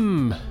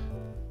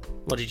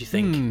 What did you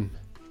think?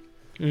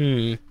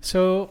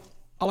 So,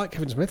 I like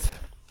Kevin Smith.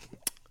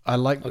 I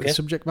like the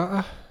subject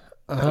matter.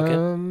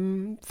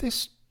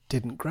 This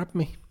didn't grab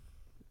me.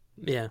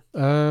 Yeah.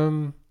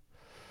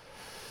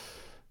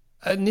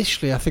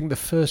 Initially, I think the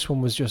first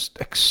one was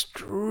just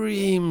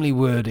extremely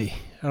wordy.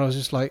 And I was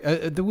just like,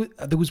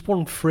 there was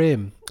one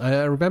frame.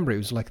 I remember it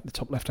was like in the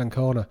top left-hand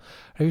corner.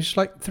 And it was just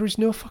like, there is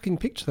no fucking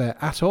picture there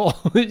at all.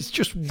 It's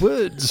just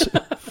words.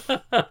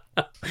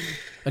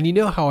 And you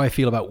know how I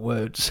feel about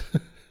words.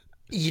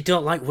 You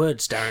don't like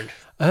words, Darren?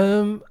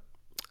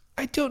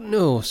 I don't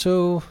know.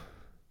 So,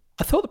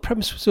 I thought the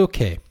premise was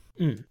okay.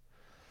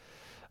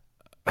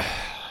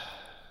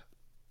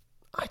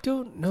 I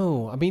don't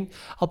know. I mean,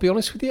 I'll be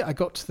honest with you. I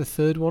got to the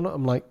third one.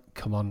 I'm like,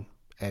 come on,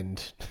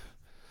 end.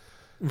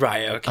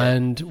 Right, okay.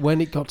 And when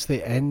it got to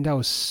the end, I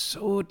was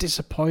so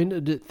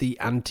disappointed at the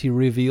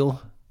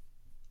anti-reveal.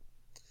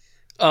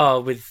 Oh,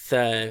 with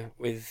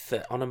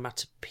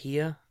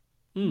onomatopoeia?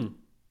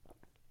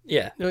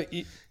 Yeah. No,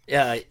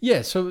 Yeah.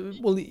 yeah. So,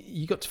 well,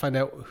 you got to find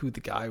out who the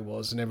guy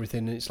was and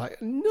everything, and it's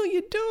like, no,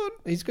 you don't.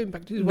 He's going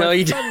back to his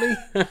wife family.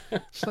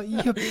 It's like,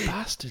 you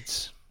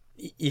bastards.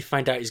 You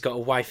find out he's got a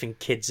wife and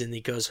kids, and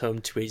he goes home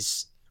to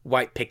his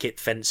white picket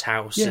fence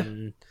house,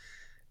 and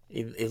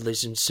he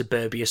lives in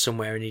suburbia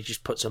somewhere, and he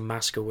just puts a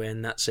mask away,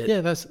 and that's it.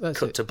 Yeah, that's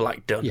cut it. to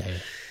black, done. Yeah.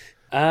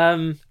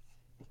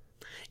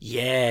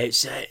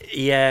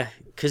 Yeah,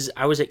 because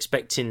I was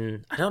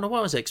expecting... I don't know what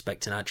I was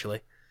expecting,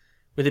 actually.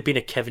 With it being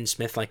a Kevin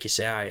Smith, like you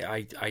say,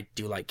 I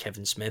do like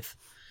Kevin Smith.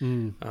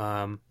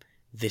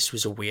 This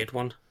was a weird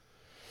one.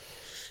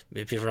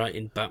 Maybe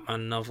writing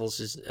Batman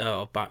novels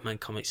or Batman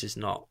comics is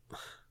not...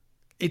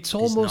 It's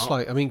almost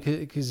like... I mean,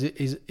 because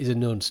he's a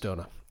known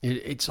stoner.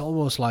 It's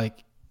almost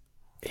like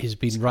he's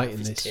been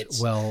writing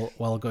this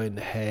while going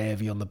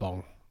heavy on the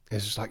bong.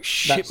 It's just like,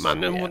 shit,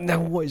 man, and now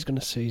what he's going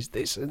to say is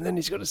this, and then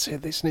he's going to say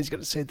this, and he's going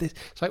to say this.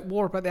 It's like,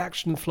 war about the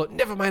action and flow.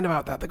 Never mind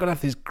about that. They're going to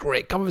have this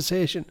great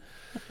conversation.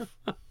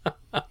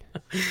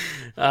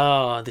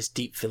 Oh, this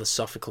deep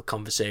philosophical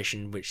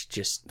conversation, which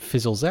just...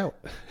 fizzles out.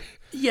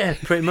 Yeah,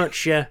 pretty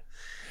much, yeah.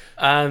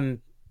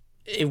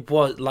 It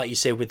was, like you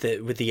say, with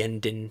the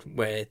ending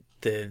where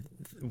there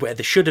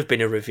should have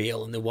been a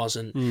reveal and there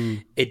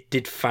wasn't. It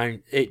did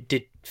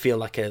feel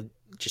like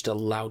just a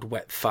loud,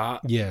 wet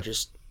fart. Yeah.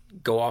 Just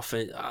go off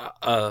and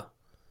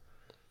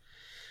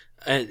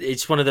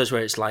it's one of those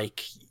where it's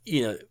like,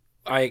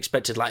 I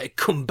expected like a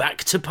comeback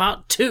to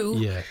part 2.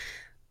 Yeah.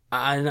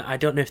 And I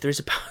don't know if there is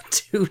a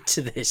part 2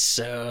 to this,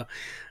 so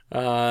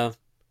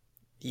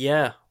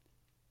yeah.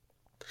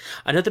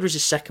 I know there is a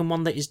second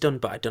one that is done,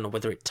 but I don't know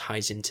whether it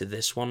ties into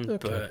this one.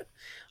 Okay. But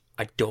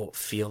I don't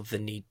feel the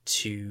need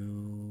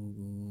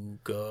to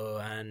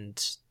go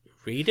and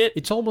read it.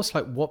 It's almost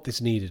like what this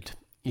needed,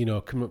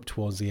 coming up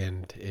towards the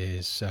end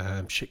is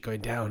shit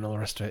going down and all the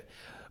rest of it.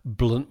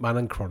 Blunt Man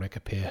and Chronic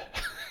appear.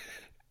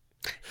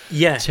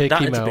 Yeah, take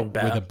him out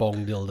with a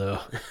bong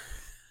dildo.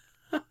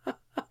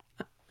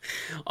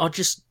 Or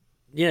just,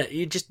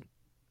 you just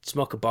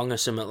smoke a bong or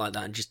something like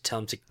that and just tell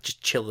him to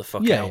just chill the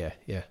fuck out.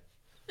 Yeah.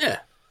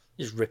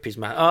 Just rip his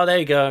mouth. Oh, there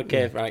you go.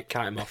 Okay, right,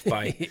 cut him off.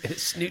 Bye.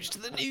 Snooch to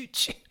the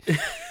nooch.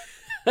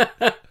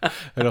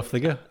 And off they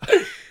go.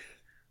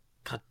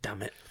 God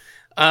damn it.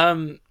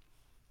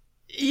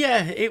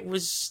 Yeah, it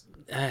was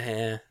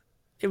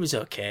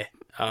okay.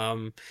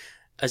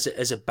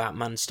 As a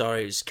Batman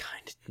story,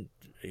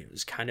 it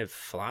was kind of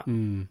flat.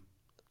 Which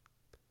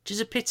is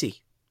a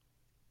pity.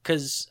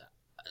 Because,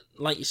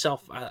 like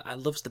yourself, I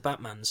loves the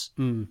Batmans.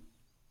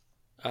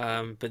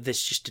 But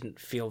this just didn't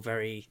feel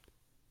very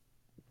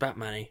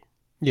Batman-y.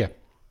 Yeah.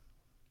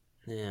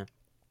 Yeah.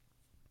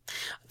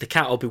 The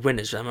cat will be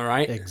winners, am I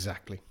right?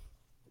 Exactly.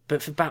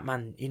 But for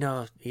Batman,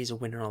 he's a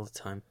winner all the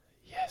time.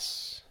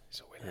 Yes, he's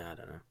a winner. Yeah, I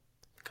don't know.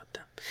 God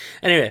damn.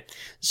 Anyway,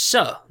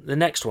 so, the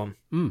next one.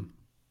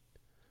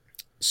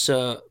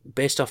 So,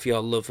 based off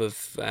your love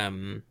of,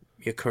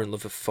 your current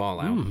love of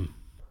Fallout.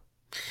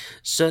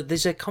 So,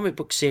 there's a comic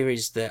book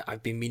series that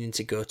I've been meaning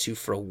to go to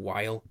for a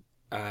while.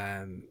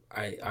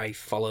 I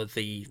follow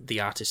the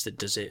artist that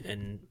does it,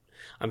 and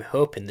I'm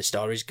hoping the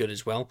story's good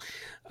as well.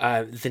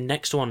 The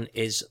next one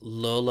is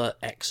Lola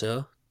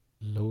XO.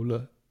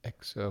 Lola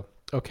XO.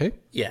 Okay.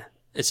 Yeah,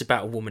 it's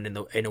about a woman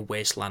in a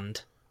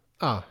wasteland.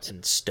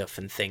 And stuff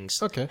and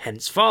things. Okay.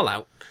 Hence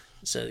Fallout.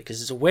 So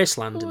because it's a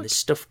wasteland and there's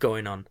stuff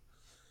going on.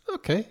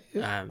 Okay.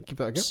 Yeah. Give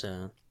that a go.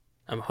 So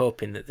I'm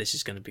hoping that this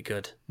is going to be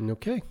good.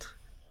 Okay.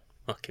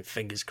 Okay,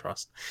 fingers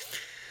crossed.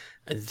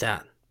 And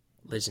that,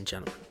 ladies and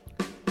gentlemen,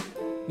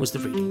 was the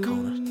Reading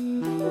Corner.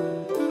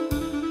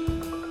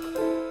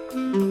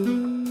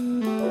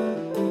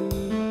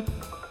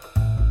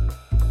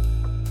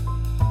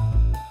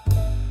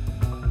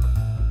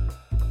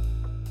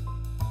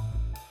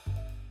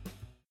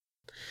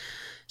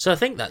 So I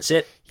think that's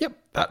it. Yep,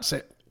 that's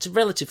it. It's a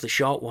relatively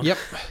short one. Yep.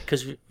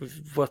 Because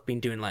we've both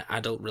been doing like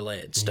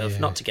adult-related stuff.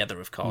 Not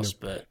together, of course,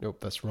 but... Nope,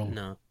 that's wrong.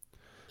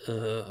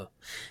 No.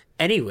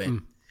 Anyway,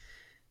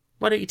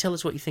 why don't you tell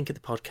us what you think of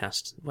the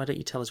podcast? Why don't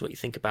you tell us what you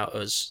think about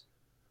us?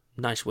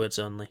 Nice words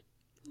only.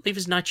 Leave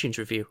us an iTunes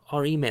review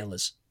or email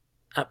us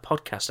at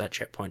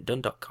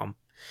podcast@checkpointdone.com.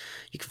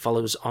 You can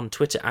follow us on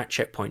Twitter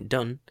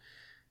 @checkpointdone.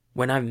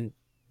 When I'm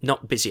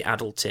not busy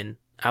adulting,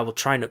 I will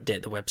try and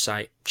update the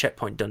website,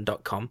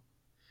 checkpointdone.com.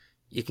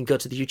 You can go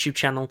to the YouTube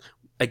channel,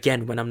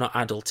 again, when I'm not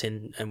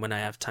adulting and when I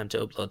have time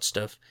to upload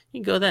stuff. You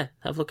can go there,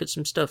 have a look at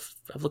some stuff,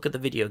 have a look at the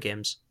video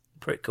games.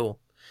 Pretty cool.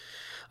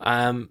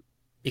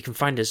 You can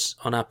find us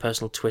on our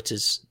personal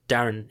Twitters.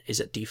 Darren is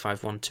at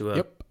D5120.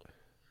 Yep.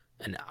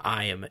 And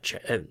I am at...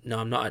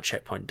 I'm not at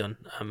Checkpoint Done.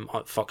 I'm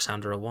at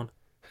Foxhound01.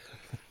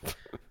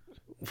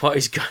 What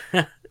is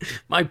going...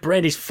 My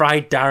brain is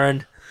fried,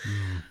 Darren.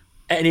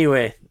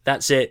 Anyway,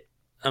 that's it.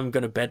 I'm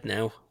going to bed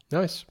now.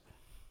 Nice.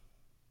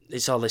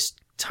 It's all this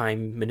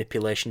time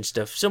manipulation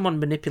stuff. Someone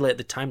manipulate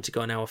the time to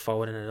go an hour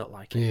forward and I don't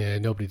like it. Yeah,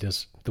 nobody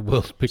does. The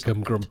world's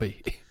become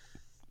grumpy.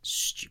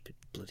 Stupid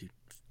bloody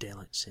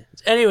daylight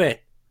savings.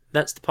 Anyway,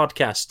 that's the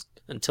podcast.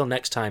 Until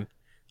next time,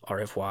 au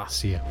revoir.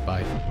 See ya.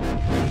 Bye.